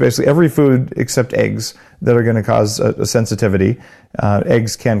foods, which is basically every food except eggs that are going to cause a sensitivity.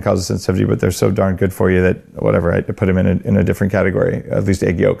 Eggs can cause a sensitivity, but they're so darn good for you that whatever, I put them in a different category, at least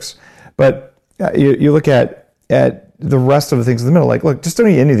egg yolks. But you look at the rest of the things in the middle, like, look, just don't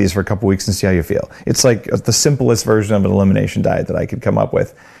eat any of these for a couple weeks and see how you feel. It's like the simplest version of an elimination diet that I could come up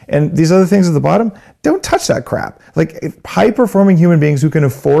with. And these other things at the bottom, don't touch that crap. Like high-performing human beings who can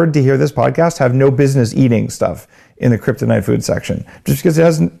afford to hear this podcast have no business eating stuff in the kryptonite food section, just because it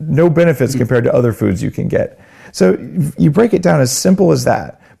has no benefits compared to other foods you can get. So you break it down as simple as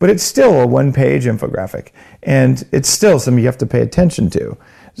that, but it's still a one-page infographic, and it's still something you have to pay attention to.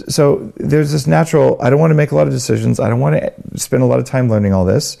 So there's this natural, I don't want to make a lot of decisions. I don't want to spend a lot of time learning all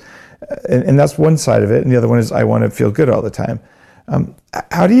this. And that's one side of it. And the other one is I want to feel good all the time.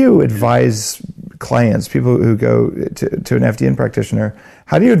 How do you advise clients, people who go to an FDN practitioner,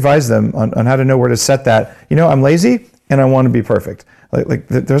 how do you advise them on how to know where to set that? I'm lazy and I want to be perfect. Like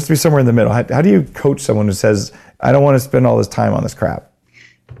there has to be somewhere in the middle. How do you coach someone who says, I don't want to spend all this time on this crap?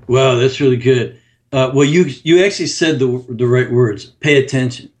 Wow, that's really good. Well, you actually said the right words. Pay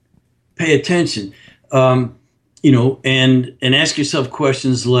attention. Pay attention. And ask yourself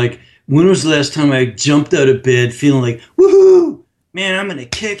questions like, when was the last time I jumped out of bed feeling like, woohoo, man, I'm going to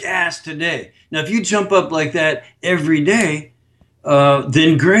kick ass today. Now, if you jump up like that every day,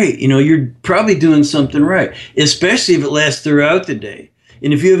 then great. You're probably doing something right, especially if it lasts throughout the day.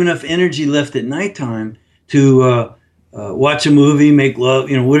 And if you have enough energy left at nighttime to watch a movie, make love,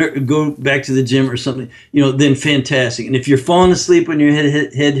 whatever, go back to the gym or something, then fantastic. And if you're falling asleep when your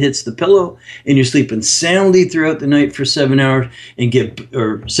head hits the pillow and you're sleeping soundly throughout the night for 7 hours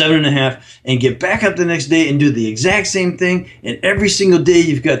or 7.5 and get back up the next day and do the exact same thing, and every single day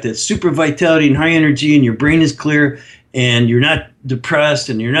you've got that super vitality and high energy and your brain is clear and you're not depressed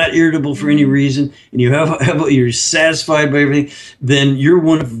and you're not irritable for any reason and you're satisfied by everything, then you're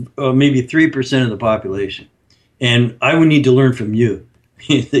one of maybe 3% of the population. And I would need to learn from you.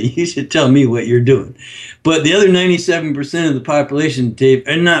 You should tell me what you're doing. But the other 97% of the population, Dave,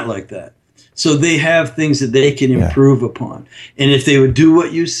 are not like that. So they have things that they can improve upon. And if they would do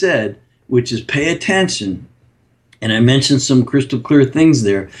what you said, which is pay attention, and I mentioned some crystal clear things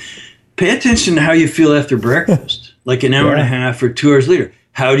there, pay attention to how you feel after breakfast, like an hour and a half or 2 hours later.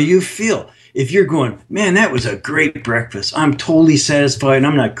 How do you feel? If you're going, man, that was a great breakfast. I'm totally satisfied.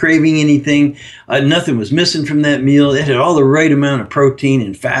 I'm not craving anything. Nothing was missing from that meal. It had all the right amount of protein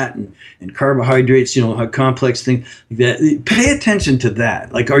and fat and carbohydrates, how complex things like that. Pay attention to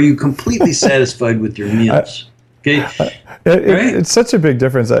that. Like, are you completely satisfied with your meals? Okay. It's such a big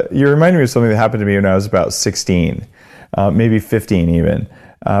difference. You remind me of something that happened to me when I was about 16, maybe 15 even.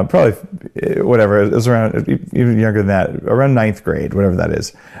 Probably whatever, it was around, even younger than that, around 9th grade, whatever that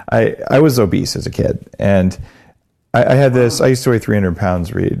is. I was obese as a kid, and I had this, I used to weigh 300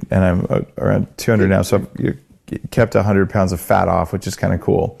 pounds, Reed, and I'm around 200 now, so I've kept 100 pounds of fat off, which is kind of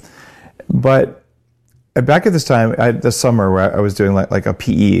cool. But back at this time, this summer where I was doing like a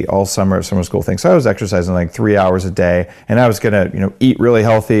PE all summer school thing. So I was exercising like 3 hours a day, and I was gonna, eat really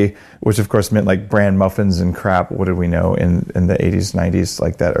healthy, which of course meant like bran muffins and crap. What did we know in the 80s, 90s,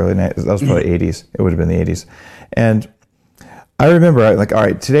 like that early 90s? That was probably 80s. It would have been the 80s. And I remember all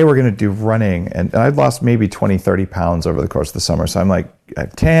right, today we're gonna do running, and I'd lost maybe 20, 30 pounds over the course of the summer. So I'm like, I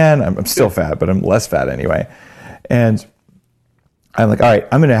have tan, I'm still fat, but I'm less fat anyway. And I'm like, all right,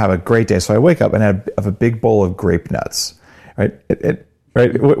 I'm going to have a great day. So I wake up and I have a big bowl of grape nuts, right?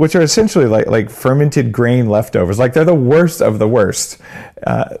 Right, which are essentially like fermented grain leftovers. Like, they're the worst of the worst.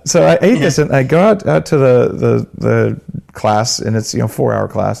 So I ate this, and I go out to the class, and it's 4-hour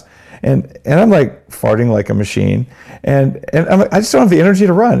class, and I'm like farting like a machine, and I'm like, I just don't have the energy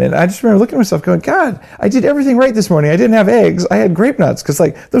to run. And I just remember looking at myself going, God, I did everything right this morning. I didn't have eggs. I had grape nuts, because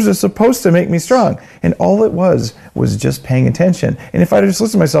like those are supposed to make me strong. And all it was just paying attention. And if I just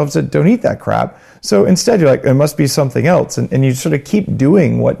listened to myself and said, don't eat that crap. So instead you're like, it must be something else. And you sort of keep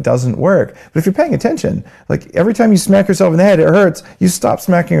doing what doesn't work. But if you're paying attention, like every time you smack yourself in the head, it hurts, you stop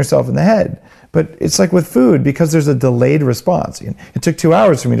smacking yourself in the head. But it's like with food, because there's a delayed response. It took 2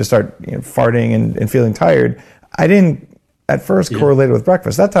 hours for me to start farting and feeling tired. I didn't at first correlate it with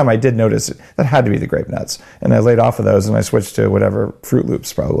breakfast. That time I did notice that had to be the grape nuts. And I laid off of those, and I switched to whatever, Fruit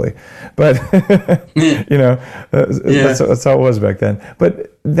Loops probably. But, that's how it was back then.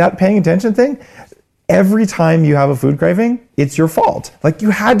 But that paying attention thing, every time you have a food craving, it's your fault. Like,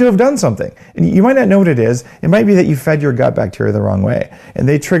 you had to have done something. And you might not know what it is. It might be that you fed your gut bacteria the wrong way, and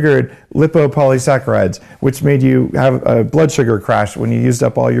they triggered lipopolysaccharides, which made you have a blood sugar crash when you used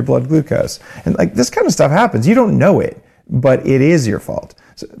up all your blood glucose. And like, this kind of stuff happens. You don't know it, but it is your fault.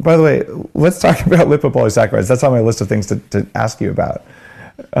 So, by the way, let's talk about lipopolysaccharides. That's on my list of things to ask you about.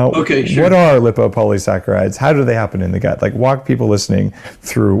 Okay, sure. What are lipopolysaccharides? How do they happen in the gut? Like, walk people listening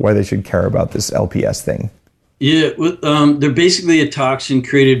through why they should care about this LPS thing. Yeah, they're basically a toxin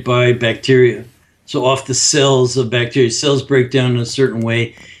created by bacteria. So off the cells of bacteria, cells break down in a certain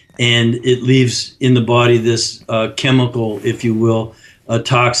way, and it leaves in the body this chemical, if you will,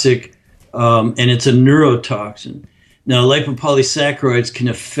 toxic, and it's a neurotoxin. Now, lipopolysaccharides can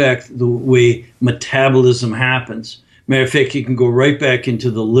affect the way metabolism happens. Matter of fact, it can go right back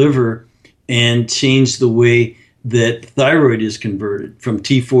into the liver and change the way that thyroid is converted from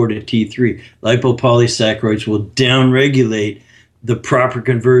T4 to T3. Lipopolysaccharides will downregulate the proper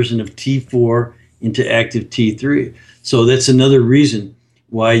conversion of T4 into active T3. So that's another reason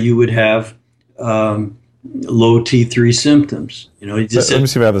why you would have low T3 symptoms. Let me see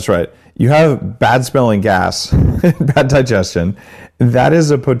if I have this right. You have bad smelling gas, bad digestion. That is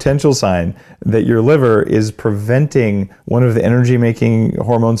a potential sign that your liver is preventing one of the energy making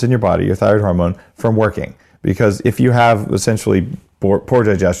hormones in your body, your thyroid hormone, from working. Because if you have essentially poor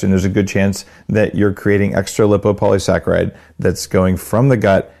digestion, there's a good chance that you're creating extra lipopolysaccharide that's going from the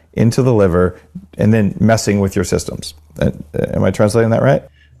gut into the liver and then messing with your systems. Am I translating that right?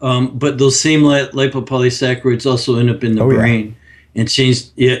 But those same lipopolysaccharides also end up in the brain. Yeah. And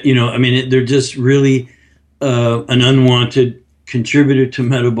change, they're just really an unwanted contributor to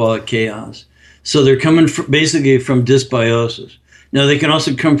metabolic chaos. So they're coming basically from dysbiosis. Now, they can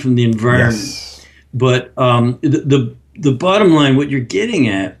also come from the environment. Yes. But the bottom line, what you're getting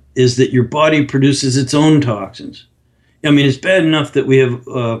at, is that your body produces its own toxins. I mean, it's bad enough that we have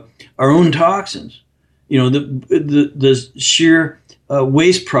our own toxins. The sheer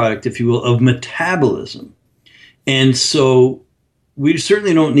waste product, if you will, of metabolism. And so we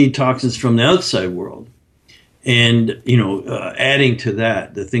certainly don't need toxins from the outside world. And, adding to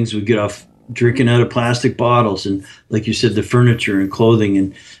that, the things we get off drinking out of plastic bottles and, like you said, the furniture and clothing.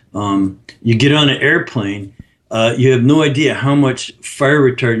 And you get on an airplane, You have no idea how much fire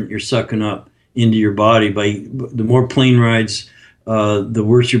retardant you're sucking up into your body. By the more plane rides, the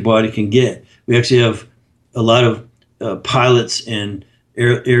worse your body can get. We actually have a lot of pilots and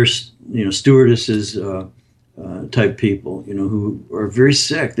air stewardesses type people, who are very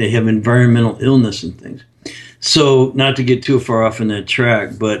sick. They have environmental illness and things. So, not to get too far off in that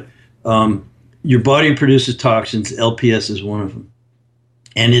track, but your body produces toxins. LPS is one of them,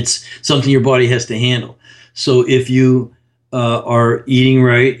 and it's something your body has to handle. So, if you are eating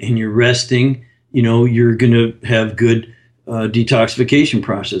right and you're resting, you're going to have good detoxification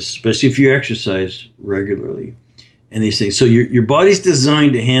process, especially if you exercise regularly and these things. So your body's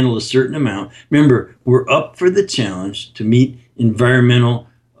designed to handle a certain amount. Remember, we're up for the challenge to meet environmental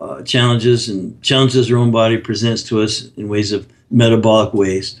challenges and challenges our own body presents to us in ways of metabolic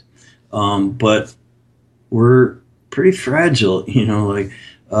waste. But we're pretty fragile,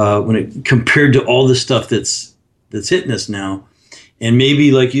 when it compared to all the stuff that's hitting us now. And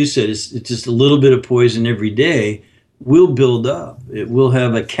maybe, like you said, it's just a little bit of poison every day will build up. It will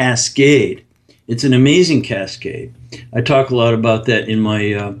have a cascade. It's an amazing cascade. I talk a lot about that in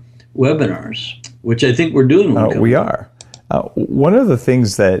my webinars, which I think we're doing. We are. One of the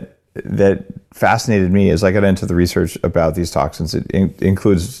things that fascinated me as I got into the research about these toxins, it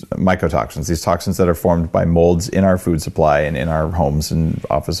includes mycotoxins, these toxins that are formed by molds in our food supply and in our homes and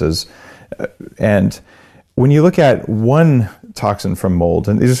offices. And when you look at one toxin from mold,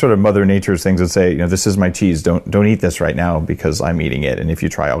 and these are sort of Mother Nature's things that say, this is my cheese, don't eat this right now because I'm eating it, and if you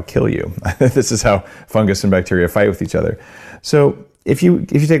try, I'll kill you. This is how fungus and bacteria fight with each other. So if you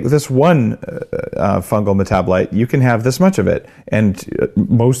take this one fungal metabolite, you can have this much of it, and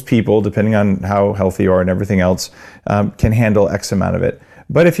most people, depending on how healthy you are and everything else, can handle X amount of it.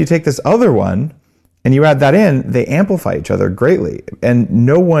 But if you take this other one and you add that in, they amplify each other greatly, and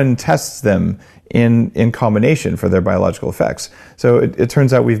no one tests them in combination for their biological effects. So it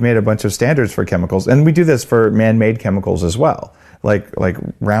turns out we've made a bunch of standards for chemicals, and we do this for man-made chemicals as well, like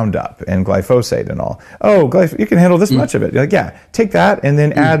Roundup and glyphosate and all. Oh, you can handle this much of it. You're like, yeah, take that and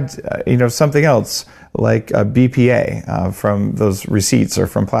then add something else like BPA from those receipts or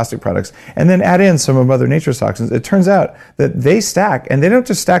from plastic products, and then add in some of Mother Nature's toxins. It turns out that they stack, and they don't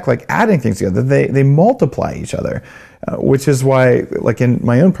just stack like adding things together, they multiply each other. Which is why, like in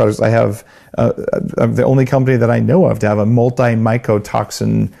my own products, I have I'm the only company that I know of to have a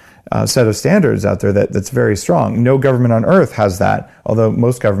multi-mycotoxin set of standards out there that's very strong. No government on earth has that, although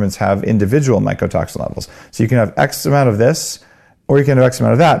most governments have individual mycotoxin levels. So you can have X amount of this, or you can have X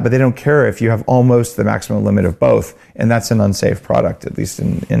amount of that, but they don't care if you have almost the maximum limit of both, and that's an unsafe product, at least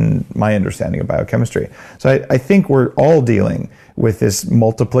in my understanding of biochemistry. So I think we're all dealing with this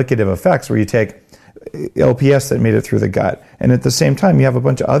multiplicative effects where you take LPS that made it through the gut, and at the same time you have a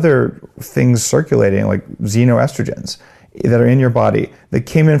bunch of other things circulating like xenoestrogens that are in your body that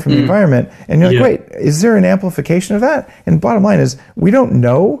came in from the environment, and you're like, wait, is there an amplification of that? And bottom line is, we don't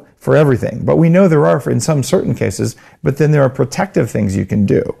know for everything, but we know there are in some certain cases, but then there are protective things you can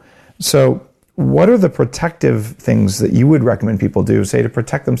do. So what are the protective things that you would recommend people do, say, to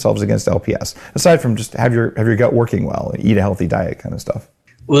protect themselves against LPS, aside from just have your gut working well, eat a healthy diet kind of stuff?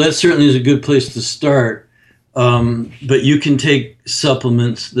 Well, that certainly is a good place to start. But you can take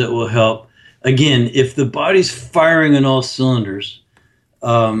supplements that will help. Again, if the body's firing on all cylinders,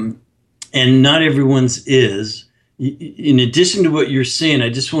 and not everyone's is, in addition to what you're saying, I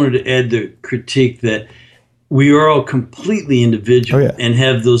just wanted to add the critique that we are all completely individual and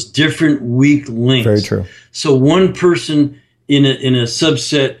have those different weak links. Very true. So one person in a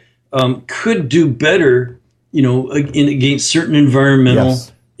subset could do better, against certain environmental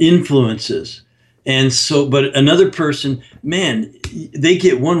influences. And so, but another person, man, they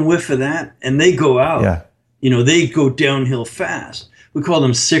get one whiff of that and they go out. Yeah. They go downhill fast. We call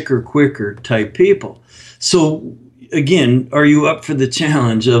them sicker, quicker type people. So again, are you up for the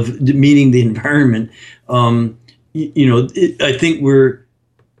challenge of meeting the environment? I think we're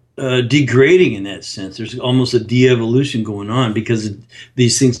degrading in that sense. There's almost a de-evolution going on because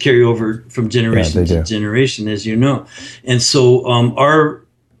these things carry over from generation to generation, as you know. And so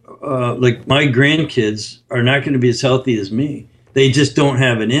my grandkids are not going to be as healthy as me. They just don't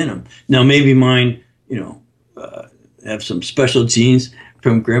have it in them. Now, maybe mine, have some special genes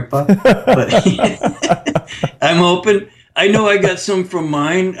from grandpa, but I'm open. I know I got some from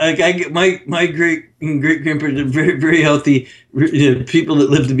mine. Like I get my great grandparents are very, very healthy people that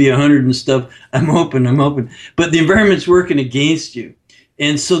live to be 100 and stuff. I'm open. But the environment's working against you.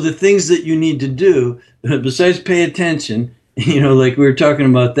 And so the things that you need to do, besides pay attention, like we were talking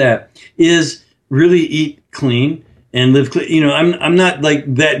about that, is really eat clean and live clean. I'm not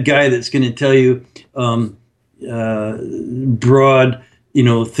like that guy that's going to tell you, broad,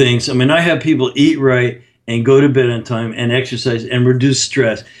 things. I mean, I have people eat right and go to bed on time and exercise and reduce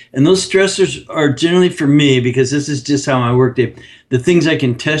stress. And those stressors are generally, for me, because this is just how I work, Dave, the things I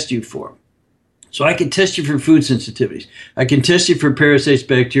can test you for. So I can test you for food sensitivities. I can test you for parasites,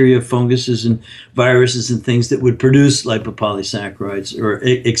 bacteria, funguses, and viruses and things that would produce lipopolysaccharides or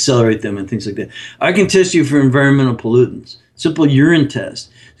accelerate them and things like that. I can test you for environmental pollutants. Simple urine test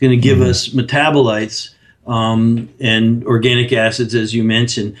is going to give us metabolites and organic acids, as you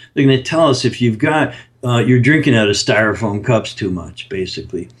mentioned. They're going to tell us if you've got you're drinking out of styrofoam cups too much,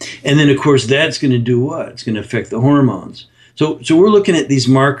 basically. And then, of course, that's going to do what? It's going to affect the hormones. So we're looking at these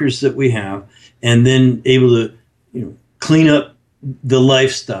markers that we have, and then able to, clean up the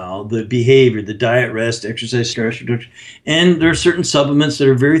lifestyle, the behavior, the diet, rest, exercise, stress reduction. And there are certain supplements that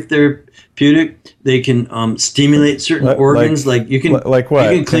are very therapeutic. They can stimulate certain organs, like you can like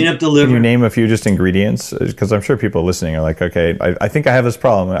what? You can clean up the liver. Can you name a few just ingredients? Because I'm sure people listening are like, okay, I think I have this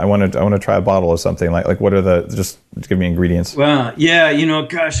problem. I want to try a bottle of something. Like what are just give me ingredients? Well, yeah,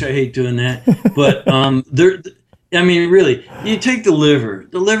 gosh, I hate doing that, but really, you take the liver.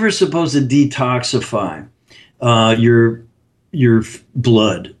 The liver is supposed to detoxify your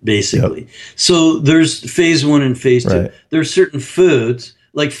blood, basically. Yep. So there's phase 1 and phase 2. Right. There's certain foods,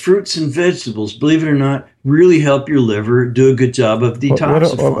 like fruits and vegetables, believe it or not, really help your liver do a good job of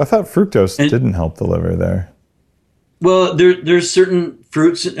detoxifying. I thought fructose didn't help the liver there. Well, there's certain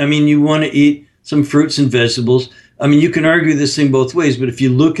fruits. I mean, you want to eat some fruits and vegetables. I mean, you can argue this thing both ways, but if you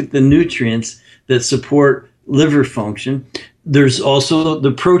look at the nutrients that support liver function, there's also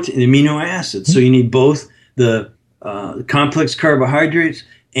the protein, the amino acids. So you need both the complex carbohydrates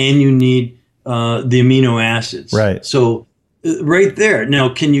and you need the amino acids. Right. So right there. Now,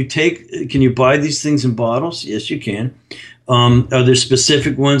 can you buy these things in bottles? Yes, you can. Are there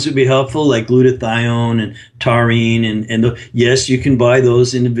specific ones that would be helpful, like glutathione and taurine? Yes, you can buy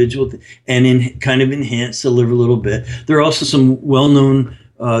those individual and kind of enhance the liver a little bit. There are also some well-known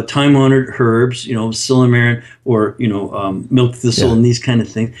time-honored herbs, silymarin or milk thistle and these kind of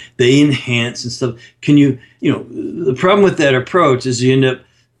things. They enhance and stuff. The problem with that approach is you end up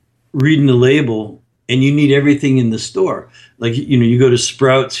reading the label and you need everything in the store. Like you go to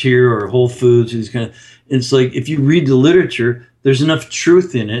Sprouts here or Whole Foods. These kind of. It's like if you read the literature, there's enough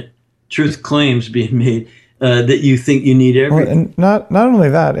truth in it, truth claims being made that you think you need everything. Well, and not only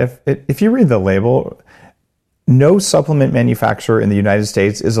that, if you read the label. No supplement manufacturer in the United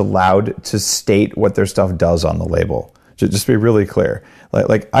States is allowed to state what their stuff does on the label. Just to be really clear.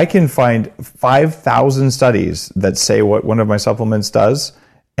 Like I can find 5,000 studies that say what one of my supplements does,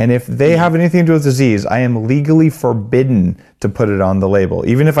 and if they have anything to do with disease, I am legally forbidden to put it on the label,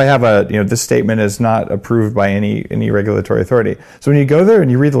 even if I have this statement is not approved by any regulatory authority. So when you go there and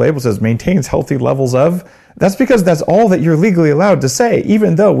you read the label, it says maintains healthy levels of. That's because that's all that you're legally allowed to say,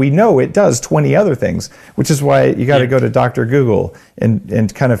 even though we know it does 20 other things, which is why you got to go to Dr. Google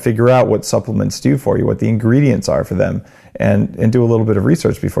and kind of figure out what supplements do for you, what the ingredients are for them, and do a little bit of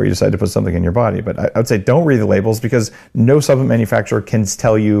research before you decide to put something in your body. But I would say don't read the labels because no supplement manufacturer can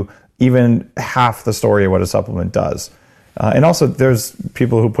tell you even half the story of what a supplement does. And also there's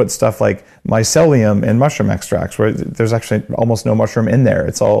people who put stuff like mycelium in mushroom extracts where there's actually almost no mushroom in there.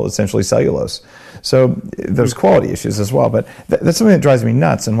 It's all essentially cellulose. So there's quality issues as well. But that's something that drives me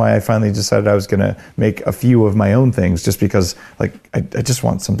nuts and why I finally decided I was going to make a few of my own things just because I just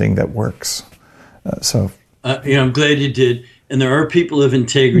want something that works. I'm glad you did. And there are people of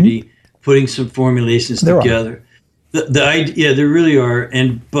integrity putting some formulations together. The idea, there really are.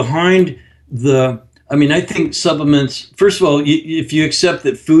 And behind I think supplements, first of all, if you accept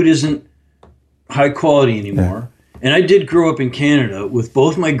that food isn't high quality anymore, and I did grow up in Canada with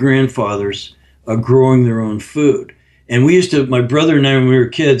both my grandfathers growing their own food. And my brother and I, when we were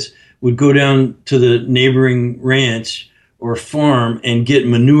kids, would go down to the neighboring ranch or farm and get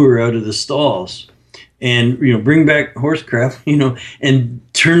manure out of the stalls and, bring back horse crap, and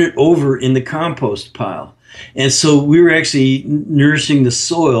turn it over in the compost pile. And so we were actually nourishing the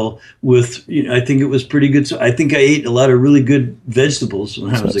soil with, I think it was pretty good. So I think I ate a lot of really good vegetables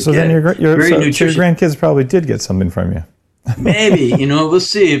when I was a kid. So then your grandkids probably did get something from you. Maybe, we'll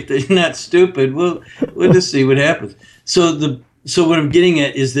see if they're not stupid. We'll just see what happens. So what I'm getting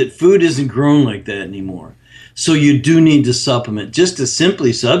at is that food isn't grown like that anymore. So you do need to supplement just to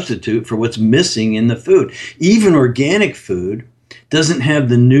simply substitute for what's missing in the food. Even organic food doesn't have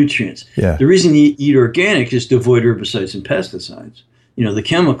the nutrients. Yeah. The reason you eat organic is to avoid herbicides and pesticides. The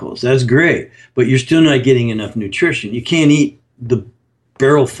chemicals. That's great, but you're still not getting enough nutrition. You can't eat the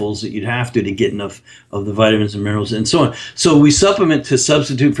barrelfuls that you'd have to get enough of the vitamins and minerals and so on. So we supplement to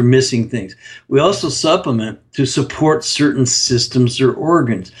substitute for missing things. We also supplement to support certain systems or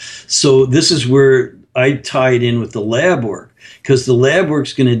organs. So this is where I tie it in with the lab work, because the lab work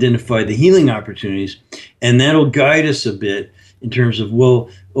is going to identify the healing opportunities, and that'll guide us a bit in terms of, well,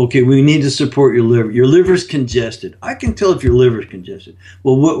 okay, we need to support your liver. Your liver's congested. I can tell if your liver's congested.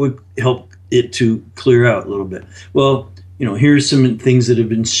 Well, what would help it to clear out a little bit? Well, here's some things that have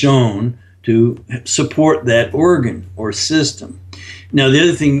been shown to support that organ or system. Now, the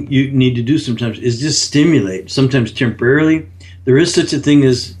other thing you need to do sometimes is just stimulate, sometimes temporarily. There is such a thing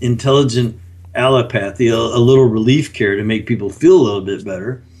as intelligent allopathy, a little relief care to make people feel a little bit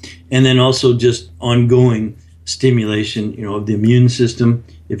better. And then also just ongoing stimulation, of the immune system,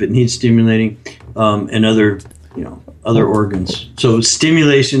 if it needs stimulating, and other organs. So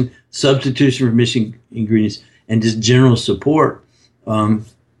stimulation, substitution for missing ingredients, and just general support.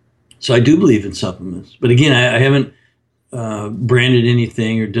 So I do believe in supplements, but again, I haven't branded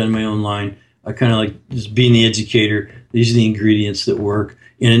anything or done my own line. I kind of like just being the educator. These are the ingredients that work,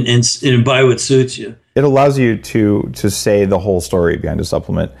 and buy what suits you. It allows you to say the whole story behind a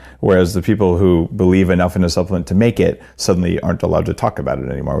supplement, whereas the people who believe enough in a supplement to make it suddenly aren't allowed to talk about it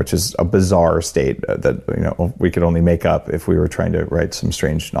anymore, which is a bizarre state that we could only make up if we were trying to write some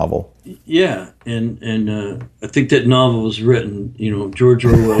strange novel. Yeah, and I think that novel was written, George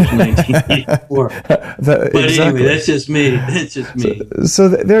Orwell's 1984. But exactly. Anyway, that's just me. So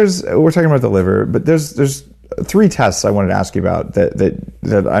we're talking about the liver, but there's 3 tests I wanted to ask you about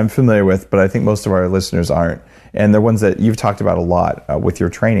that I'm familiar with, but I think most of our listeners aren't. And they're ones that you've talked about a lot with your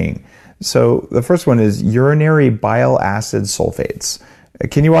training. So the first one is urinary bile acid sulfates.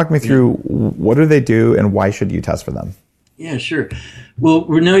 Can you walk me through what do they do and why should you test for them? Yeah, sure. Well,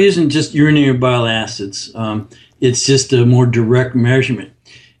 we're now using just urinary bile acids. It's just a more direct measurement.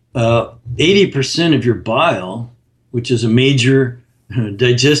 80% of your bile, which is a major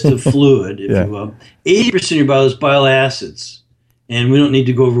digestive fluid, if you will, 80% of your bile is bile acids, and we don't need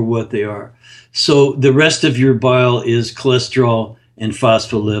to go over what they are. So the rest of your bile is cholesterol and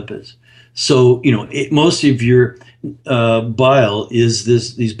phospholipids. So, most of your bile is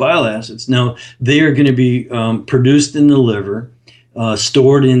these bile acids. Now, they are going to be produced in the liver,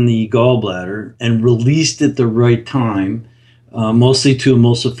 stored in the gallbladder, and released at the right time, mostly to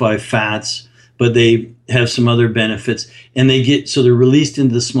emulsify fats, but they have some other benefits, and they're released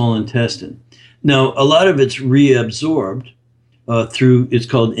into the small intestine. Now, a lot of it's reabsorbed through, it's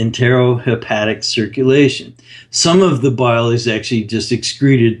called enterohepatic circulation. Some of the bile is actually just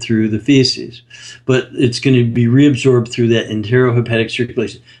excreted through the feces, but it's going to be reabsorbed through that enterohepatic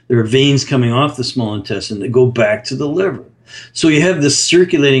circulation. There are veins coming off the small intestine that go back to the liver. So you have this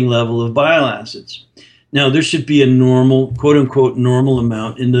circulating level of bile acids. Now, there should be a normal, quote unquote, normal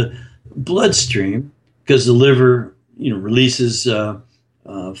amount in the bloodstream, because the liver, releases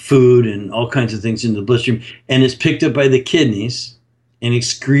food and all kinds of things in the bloodstream, and it's picked up by the kidneys and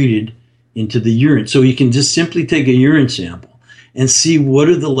excreted into the urine. So you can just simply take a urine sample and see what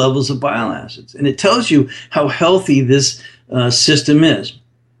are the levels of bile acids, and it tells you how healthy this system is.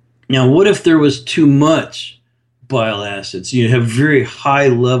 Now, what if there was too much bile acids? You have very high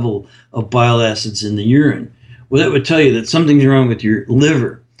level of bile acids in the urine. Well, that would tell you that something's wrong with your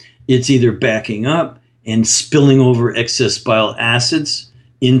liver. It's either backing up and spilling over excess bile acids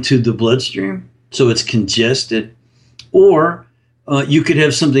into the bloodstream, so it's congested, or you could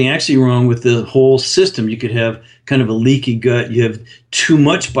have something actually wrong with the whole system. You could have kind of a leaky gut. You have too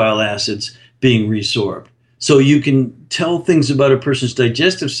much bile acids being resorbed. So you can tell things about a person's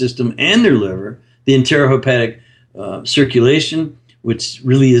digestive system and their liver, the enterohepatic circulation, which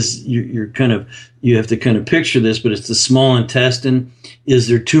really is you have to kind of picture this, but it's the small intestine. Is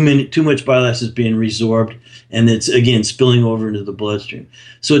there too much bile acids being resorbed, and it's again spilling over into the bloodstream?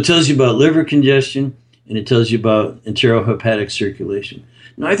 So it tells you about liver congestion, and it tells you about enterohepatic circulation.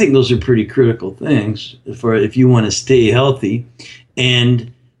 Now, I think those are pretty critical things for if you want to stay healthy.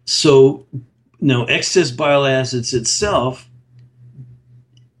 And so, excess bile acids itself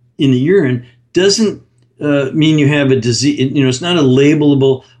in the urine doesn't mean you have a disease. It's not a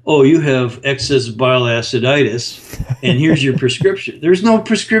labelable, you have excess bile aciditis, and here's your prescription. There's no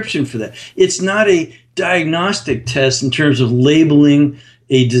prescription for that. It's not a diagnostic test in terms of labeling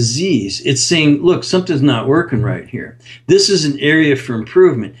a disease. It's saying, look, something's not working right here. This is an area for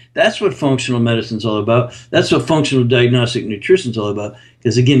improvement. That's what functional medicine is all about. That's what functional diagnostic nutrition is all about.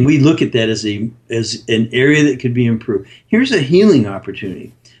 Because again, we look at that as an area that could be improved. Here's a healing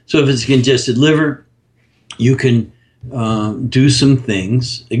opportunity. So if it's a congested liver, you can do some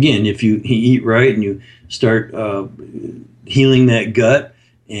things. Again, if you eat right and you start healing that gut,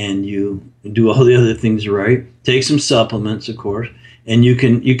 and you do all the other things right. Take some supplements, of course, and you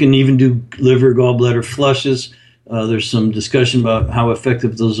can even do liver, gallbladder flushes. There's some discussion about how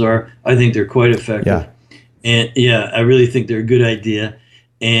effective those are. I think they're quite effective. Yeah. And I really think they're a good idea.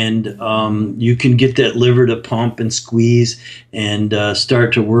 And you can get that liver to pump and squeeze and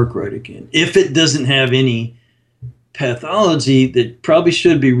start to work right again. If it doesn't have any pathology that probably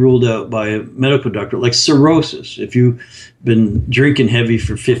should be ruled out by a medical doctor, like cirrhosis. If you've been drinking heavy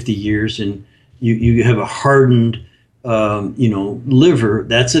for 50 years and you have a hardened liver,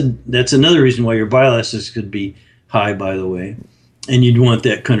 that's another reason why your bile acids could be high, by the way. And you'd want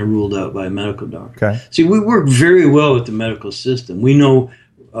that kind of ruled out by a medical doctor. Okay. See, we work very well with the medical system. We know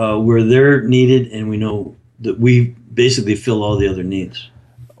where they're needed, and we know that we basically fill all the other needs.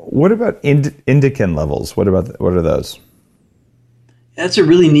 What about indican levels? What are those? That's a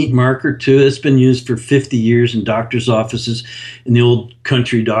really neat marker too. It's been used for 50 years in doctors' offices. And the old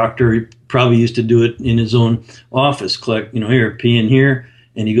country doctor, he probably used to do it in his own office. Collect, here, pee in here,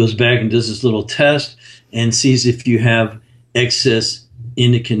 and he goes back and does this little test and sees if you have excess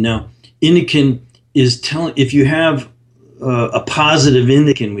indican. Now, indican is telling, if you have a positive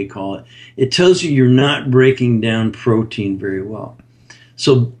indican, we call it, it tells you you're not breaking down protein very well.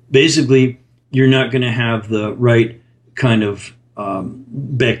 So basically, you're not going to have the right kind of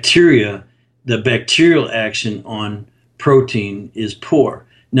bacteria. The bacterial action on protein is poor.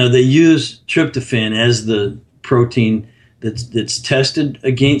 Now, they use tryptophan as the protein that's tested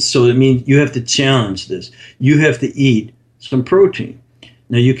against. So it means you have to challenge this. You have to eat some protein.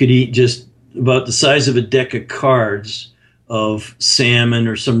 Now, you could eat just about the size of a deck of cards of salmon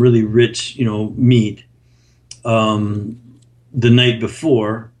or some really rich, meat the night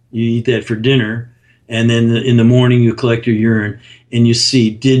before. You eat that for dinner, and then in the morning you collect your urine and you see,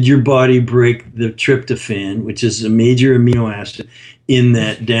 did your body break the tryptophan, which is a major amino acid, in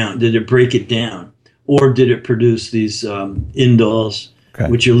that down? Did it break it down? Or did it produce these indoles,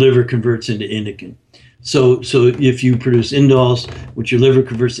 which your liver converts into indican? So if you produce indoles, which your liver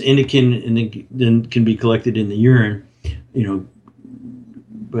converts to indican and then can be collected in the urine,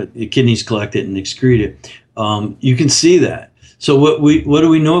 but the kidneys collect it and excrete it, you can see that. So what do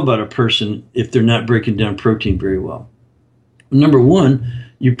we know about a person if they're not breaking down protein very well? Number one,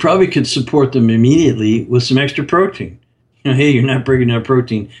 you probably could support them immediately with some extra protein. Hey, you're not breaking down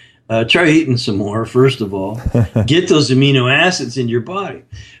protein. Try eating some more, first of all. Get those amino acids in your body.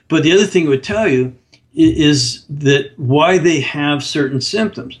 But the other thing it would tell you is that why they have certain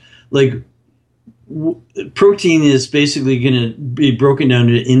symptoms. Like protein is basically going to be broken down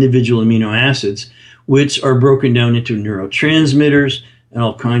into individual amino acids, which are broken down into neurotransmitters and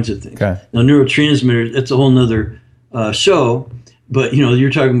all kinds of things. Okay. Now, neurotransmitters, that's a whole nother show, but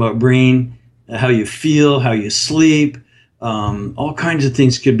you're talking about brain, how you feel, how you sleep, all kinds of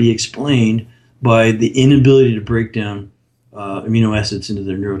things could be explained by the inability to break down amino acids into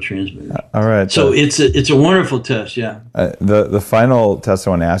their neurotransmitters. All right. So it's a wonderful test, yeah. The final test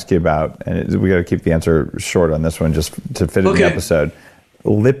I want to ask you about, and we got to keep the answer short on this one just to fit in the episode.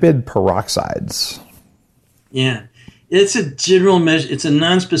 Lipid peroxides. Yeah. It's a general measure. It's a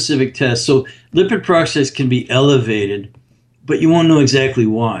non-specific test. So lipid peroxides can be elevated, but you won't know exactly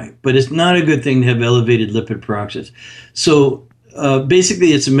why. But it's not a good thing to have elevated lipid peroxides. So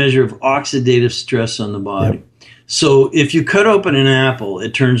basically, it's a measure of oxidative stress on the body. Yep. So if you cut open an apple,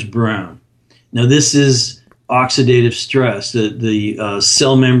 it turns brown. Now, this is oxidative stress. The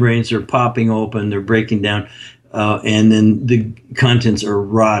cell membranes are popping open. They're breaking down. And then the contents are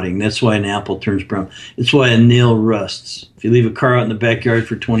rotting. That's why an apple turns brown. It's why a nail rusts. If you leave a car out in the backyard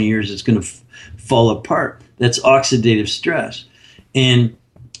for 20 years, it's going to fall apart. That's oxidative stress. And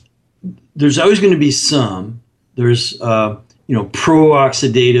there's always going to be some. There's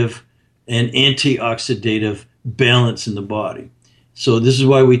pro-oxidative and antioxidative balance in the body. So this is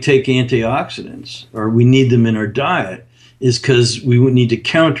why we take antioxidants, or we need them in our diet, is because we would need to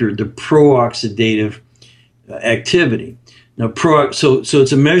counter the pro-oxidative activity. Now, so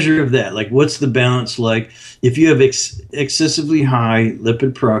it's a measure of that. Like, what's the balance like? If you have excessively high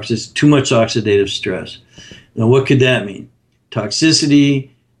lipid peroxides, too much oxidative stress. Now, what could that mean? Toxicity,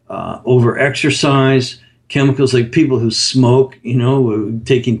 over-exercise, chemicals like people who smoke,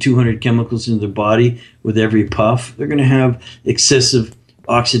 taking 200 chemicals into their body with every puff, they're going to have excessive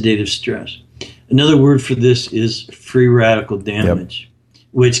oxidative stress. Another word for this is free radical damage,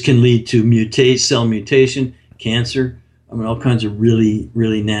 which can lead to cell mutation, cancer, all kinds of really,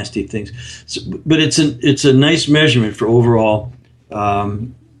 really nasty things. So, but it's a nice measurement for overall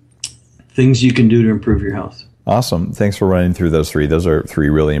things you can do to improve your health. Awesome. Thanks for running through those three. Those are three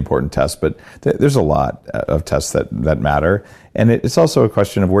really important tests, but there's a lot of tests that matter. And it's also a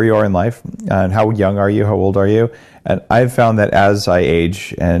question of where you are in life and how young are you, how old are you? And I've found that as I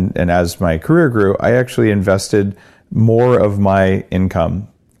age and as my career grew, I actually invested more of my income,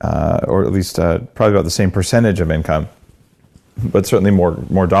 or at least probably about the same percentage of income, but certainly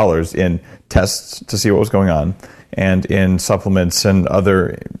more dollars in tests to see what was going on, and in supplements and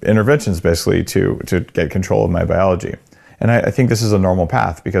other interventions, basically to get control of my biology. And I think this is a normal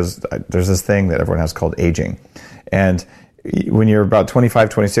path because there's this thing that everyone has called aging. And when you're about 25,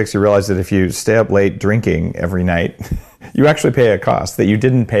 26, you realize that if you stay up late drinking every night, you actually pay a cost that you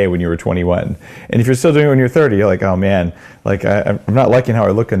didn't pay when you were 21. And if you're still doing it when you're 30, you're like, oh man, like I'm not liking how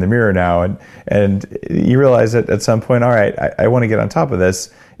I look in the mirror now. And you realize that at some point, all right, I want to get on top of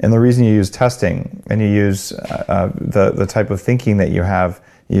this. And the reason you use testing and you use the type of thinking that you have,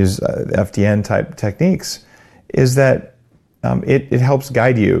 use FDN type techniques, is that it helps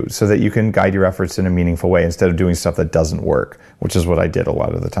guide you so that you can guide your efforts in a meaningful way instead of doing stuff that doesn't work, which is what I did a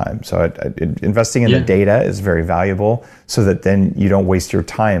lot of the time. So investing in the data is very valuable so that then you don't waste your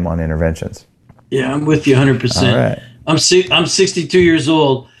time on interventions. Yeah, I'm with you 100%. All right. I'm 62 years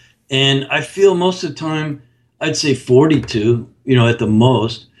old, and I feel most of the time, I'd say 42, at the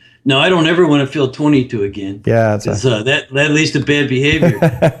most. Now, I don't ever want to feel 22 again. Yeah, that leads to bad behavior.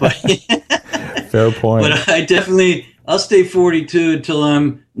 But fair point. But I'll stay 42 until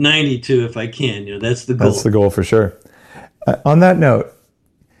I'm 92 if I can. That's the goal. That's the goal for sure. On that note,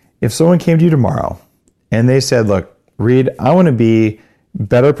 if someone came to you tomorrow and they said, look, Reed, I want to be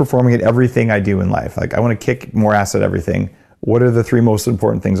better performing at everything I do in life. Like I want to kick more ass at everything. What are the three most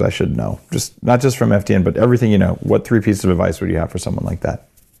important things I should know? Not just from FDN, but everything you know. What three pieces of advice would you have for someone like that?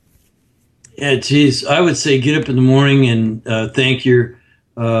 Yeah, geez, I would say get up in the morning and thank your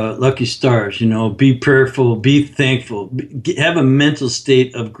lucky stars. Be prayerful, be thankful, have a mental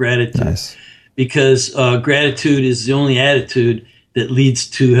state of gratitude. Nice. Because gratitude is the only attitude that leads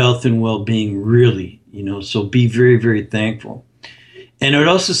to health and well-being, really. So be very, very thankful. And I would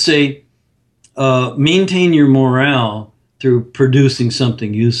also say maintain your morale through producing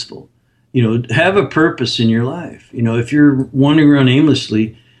something useful. Have a purpose in your life. If you're wandering around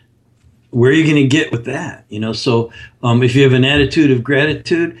aimlessly, where are you going to get with that? So if you have an attitude of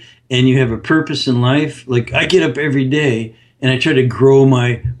gratitude and you have a purpose in life, like I get up every day and I try to grow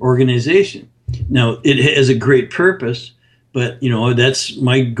my organization. Now, it has a great purpose, but, that's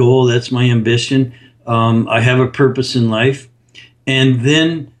my goal. That's my ambition. I have a purpose in life. And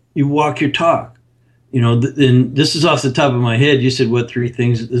then you walk your talk. And this is off the top of my head. You said, what three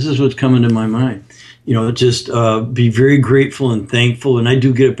things? This is what's coming to my mind. Just be very grateful and thankful. And I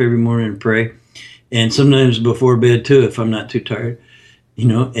do get up every morning and pray. And sometimes before bed, too, if I'm not too tired.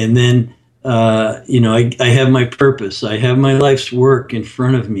 And then, I have my purpose. I have my life's work in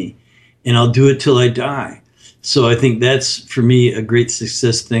front of me. And I'll do it till I die. So I think that's, for me, a great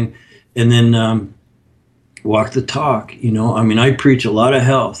success thing. And then walk the talk. I preach a lot of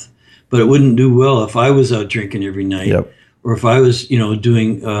health, but it wouldn't do well if I was out drinking every night. Yep. Or if I was,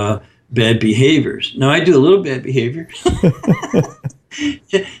 doing bad behaviors. Now, I do a little bad behavior.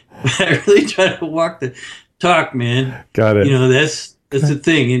 I really try to walk the talk, man. Got it. That's the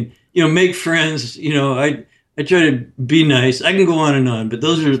thing. And, make friends. I try to be nice. I can go on and on, but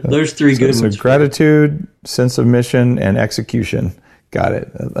there's three good ones. So gratitude, sense of mission, and execution. Got it.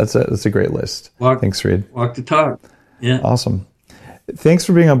 That's a great list. Thanks, Reed. Walk the talk. Yeah. Awesome. Thanks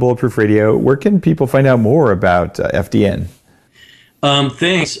for being on Bulletproof Radio. Where can people find out more about FDN?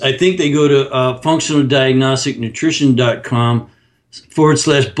 Thanks. I think they go to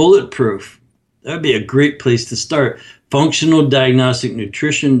functionaldiagnosticnutrition.com/bulletproof. That would be a great place to start.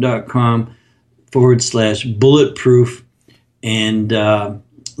 functionaldiagnosticnutrition.com/bulletproof, and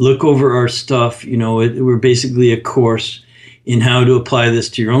look over our stuff. We're basically a course in how to apply this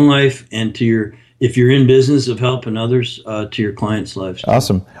to your own life and to if you're in business of helping others, to your clients' lives.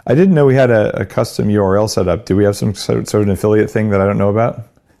 Awesome. I didn't know we had a custom URL set up. Do we have some sort of an affiliate thing that I don't know about?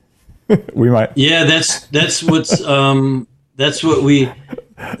 We might. Yeah, that's what we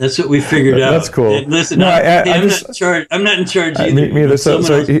figured out. That's cool. And listen, I'm not in charge either. Me either. So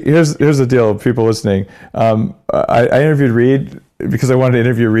here's the deal, people listening. I interviewed Reed because I wanted to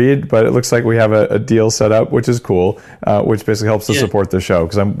interview Reed, but it looks like we have a deal set up, which is cool, which basically helps to support the show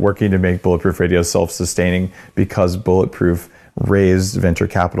because I'm working to make Bulletproof Radio self-sustaining because Bulletproof raised venture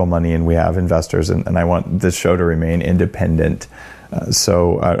capital money and we have investors, and I want this show to remain independent.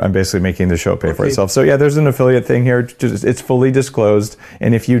 So I'm basically making the show pay for itself. So yeah, there's an affiliate thing here. It's fully disclosed.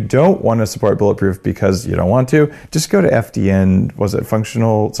 And if you don't want to support Bulletproof because you don't want to, just go to FDN. Was it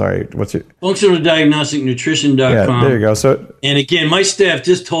functional? Sorry, what's your FunctionalDiagnosticNutrition.com. Yeah, there you go. So, and again, my staff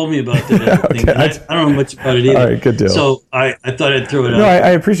just told me about that thing. Okay. I don't know much about it either. All right, good deal. So I thought I'd throw it out. No,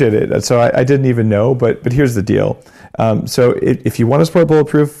 I appreciate it. So I didn't even know, but here's the deal. So if you want to support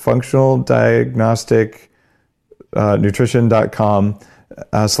Bulletproof, FunctionalDiagnosticNutrition.com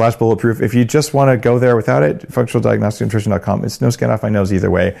 /bulletproof. If you just want to go there without it, FunctionalDiagnosticNutrition.com. It's no skin off my nose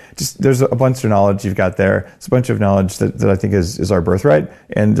either way. Just there's a bunch of knowledge you've got there. It's a bunch of knowledge that I think is our birthright,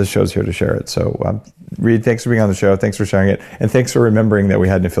 and this show's here to share it. So Reed, thanks for being on the show. Thanks for sharing it, and thanks for remembering that we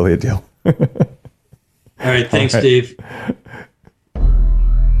had an affiliate deal. All right, thanks, Dave.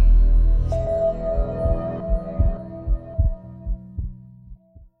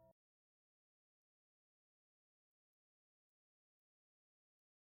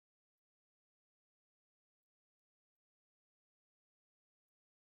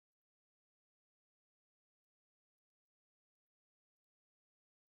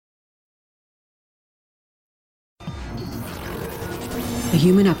 The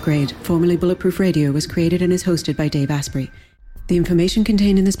Human Upgrade, formerly Bulletproof Radio, was created and is hosted by Dave Asprey. The information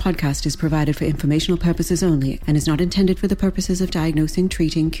contained in this podcast is provided for informational purposes only and is not intended for the purposes of diagnosing,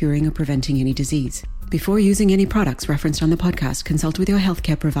 treating, curing, or preventing any disease. Before using any products referenced on the podcast, consult with your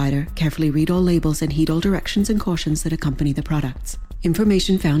healthcare provider, carefully read all labels, and heed all directions and cautions that accompany the products.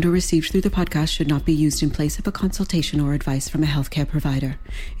 Information found or received through the podcast should not be used in place of a consultation or advice from a healthcare provider.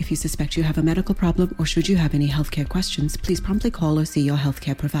 If you suspect you have a medical problem or should you have any healthcare questions, please promptly call or see your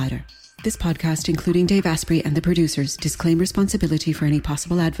healthcare provider. This podcast, including Dave Asprey and the producers, disclaim responsibility for any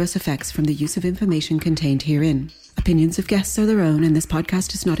possible adverse effects from the use of information contained herein. Opinions of guests are their own, and this podcast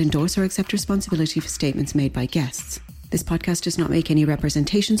does not endorse or accept responsibility for statements made by guests. This podcast does not make any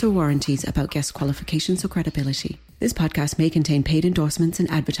representations or warranties about guest qualifications or credibility. This podcast may contain paid endorsements and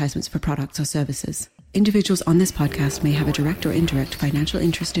advertisements for products or services. Individuals on this podcast may have a direct or indirect financial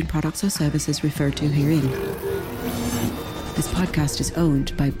interest in products or services referred to herein. This podcast is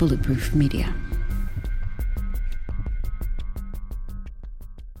owned by Bulletproof Media.